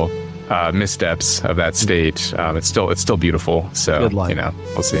 political missteps of that state, it's still beautiful. So,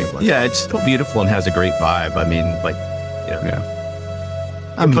 we'll see. Yeah, it's still beautiful and has a great vibe. I mean,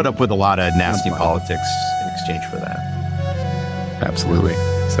 I put up with a lot of nasty politics in exchange for that. Absolutely.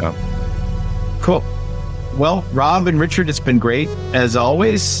 So cool. Well, Rob and Richard, it's been great as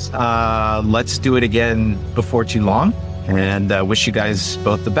always. Let's do it again before too long, and wish you guys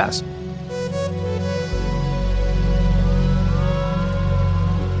both the best.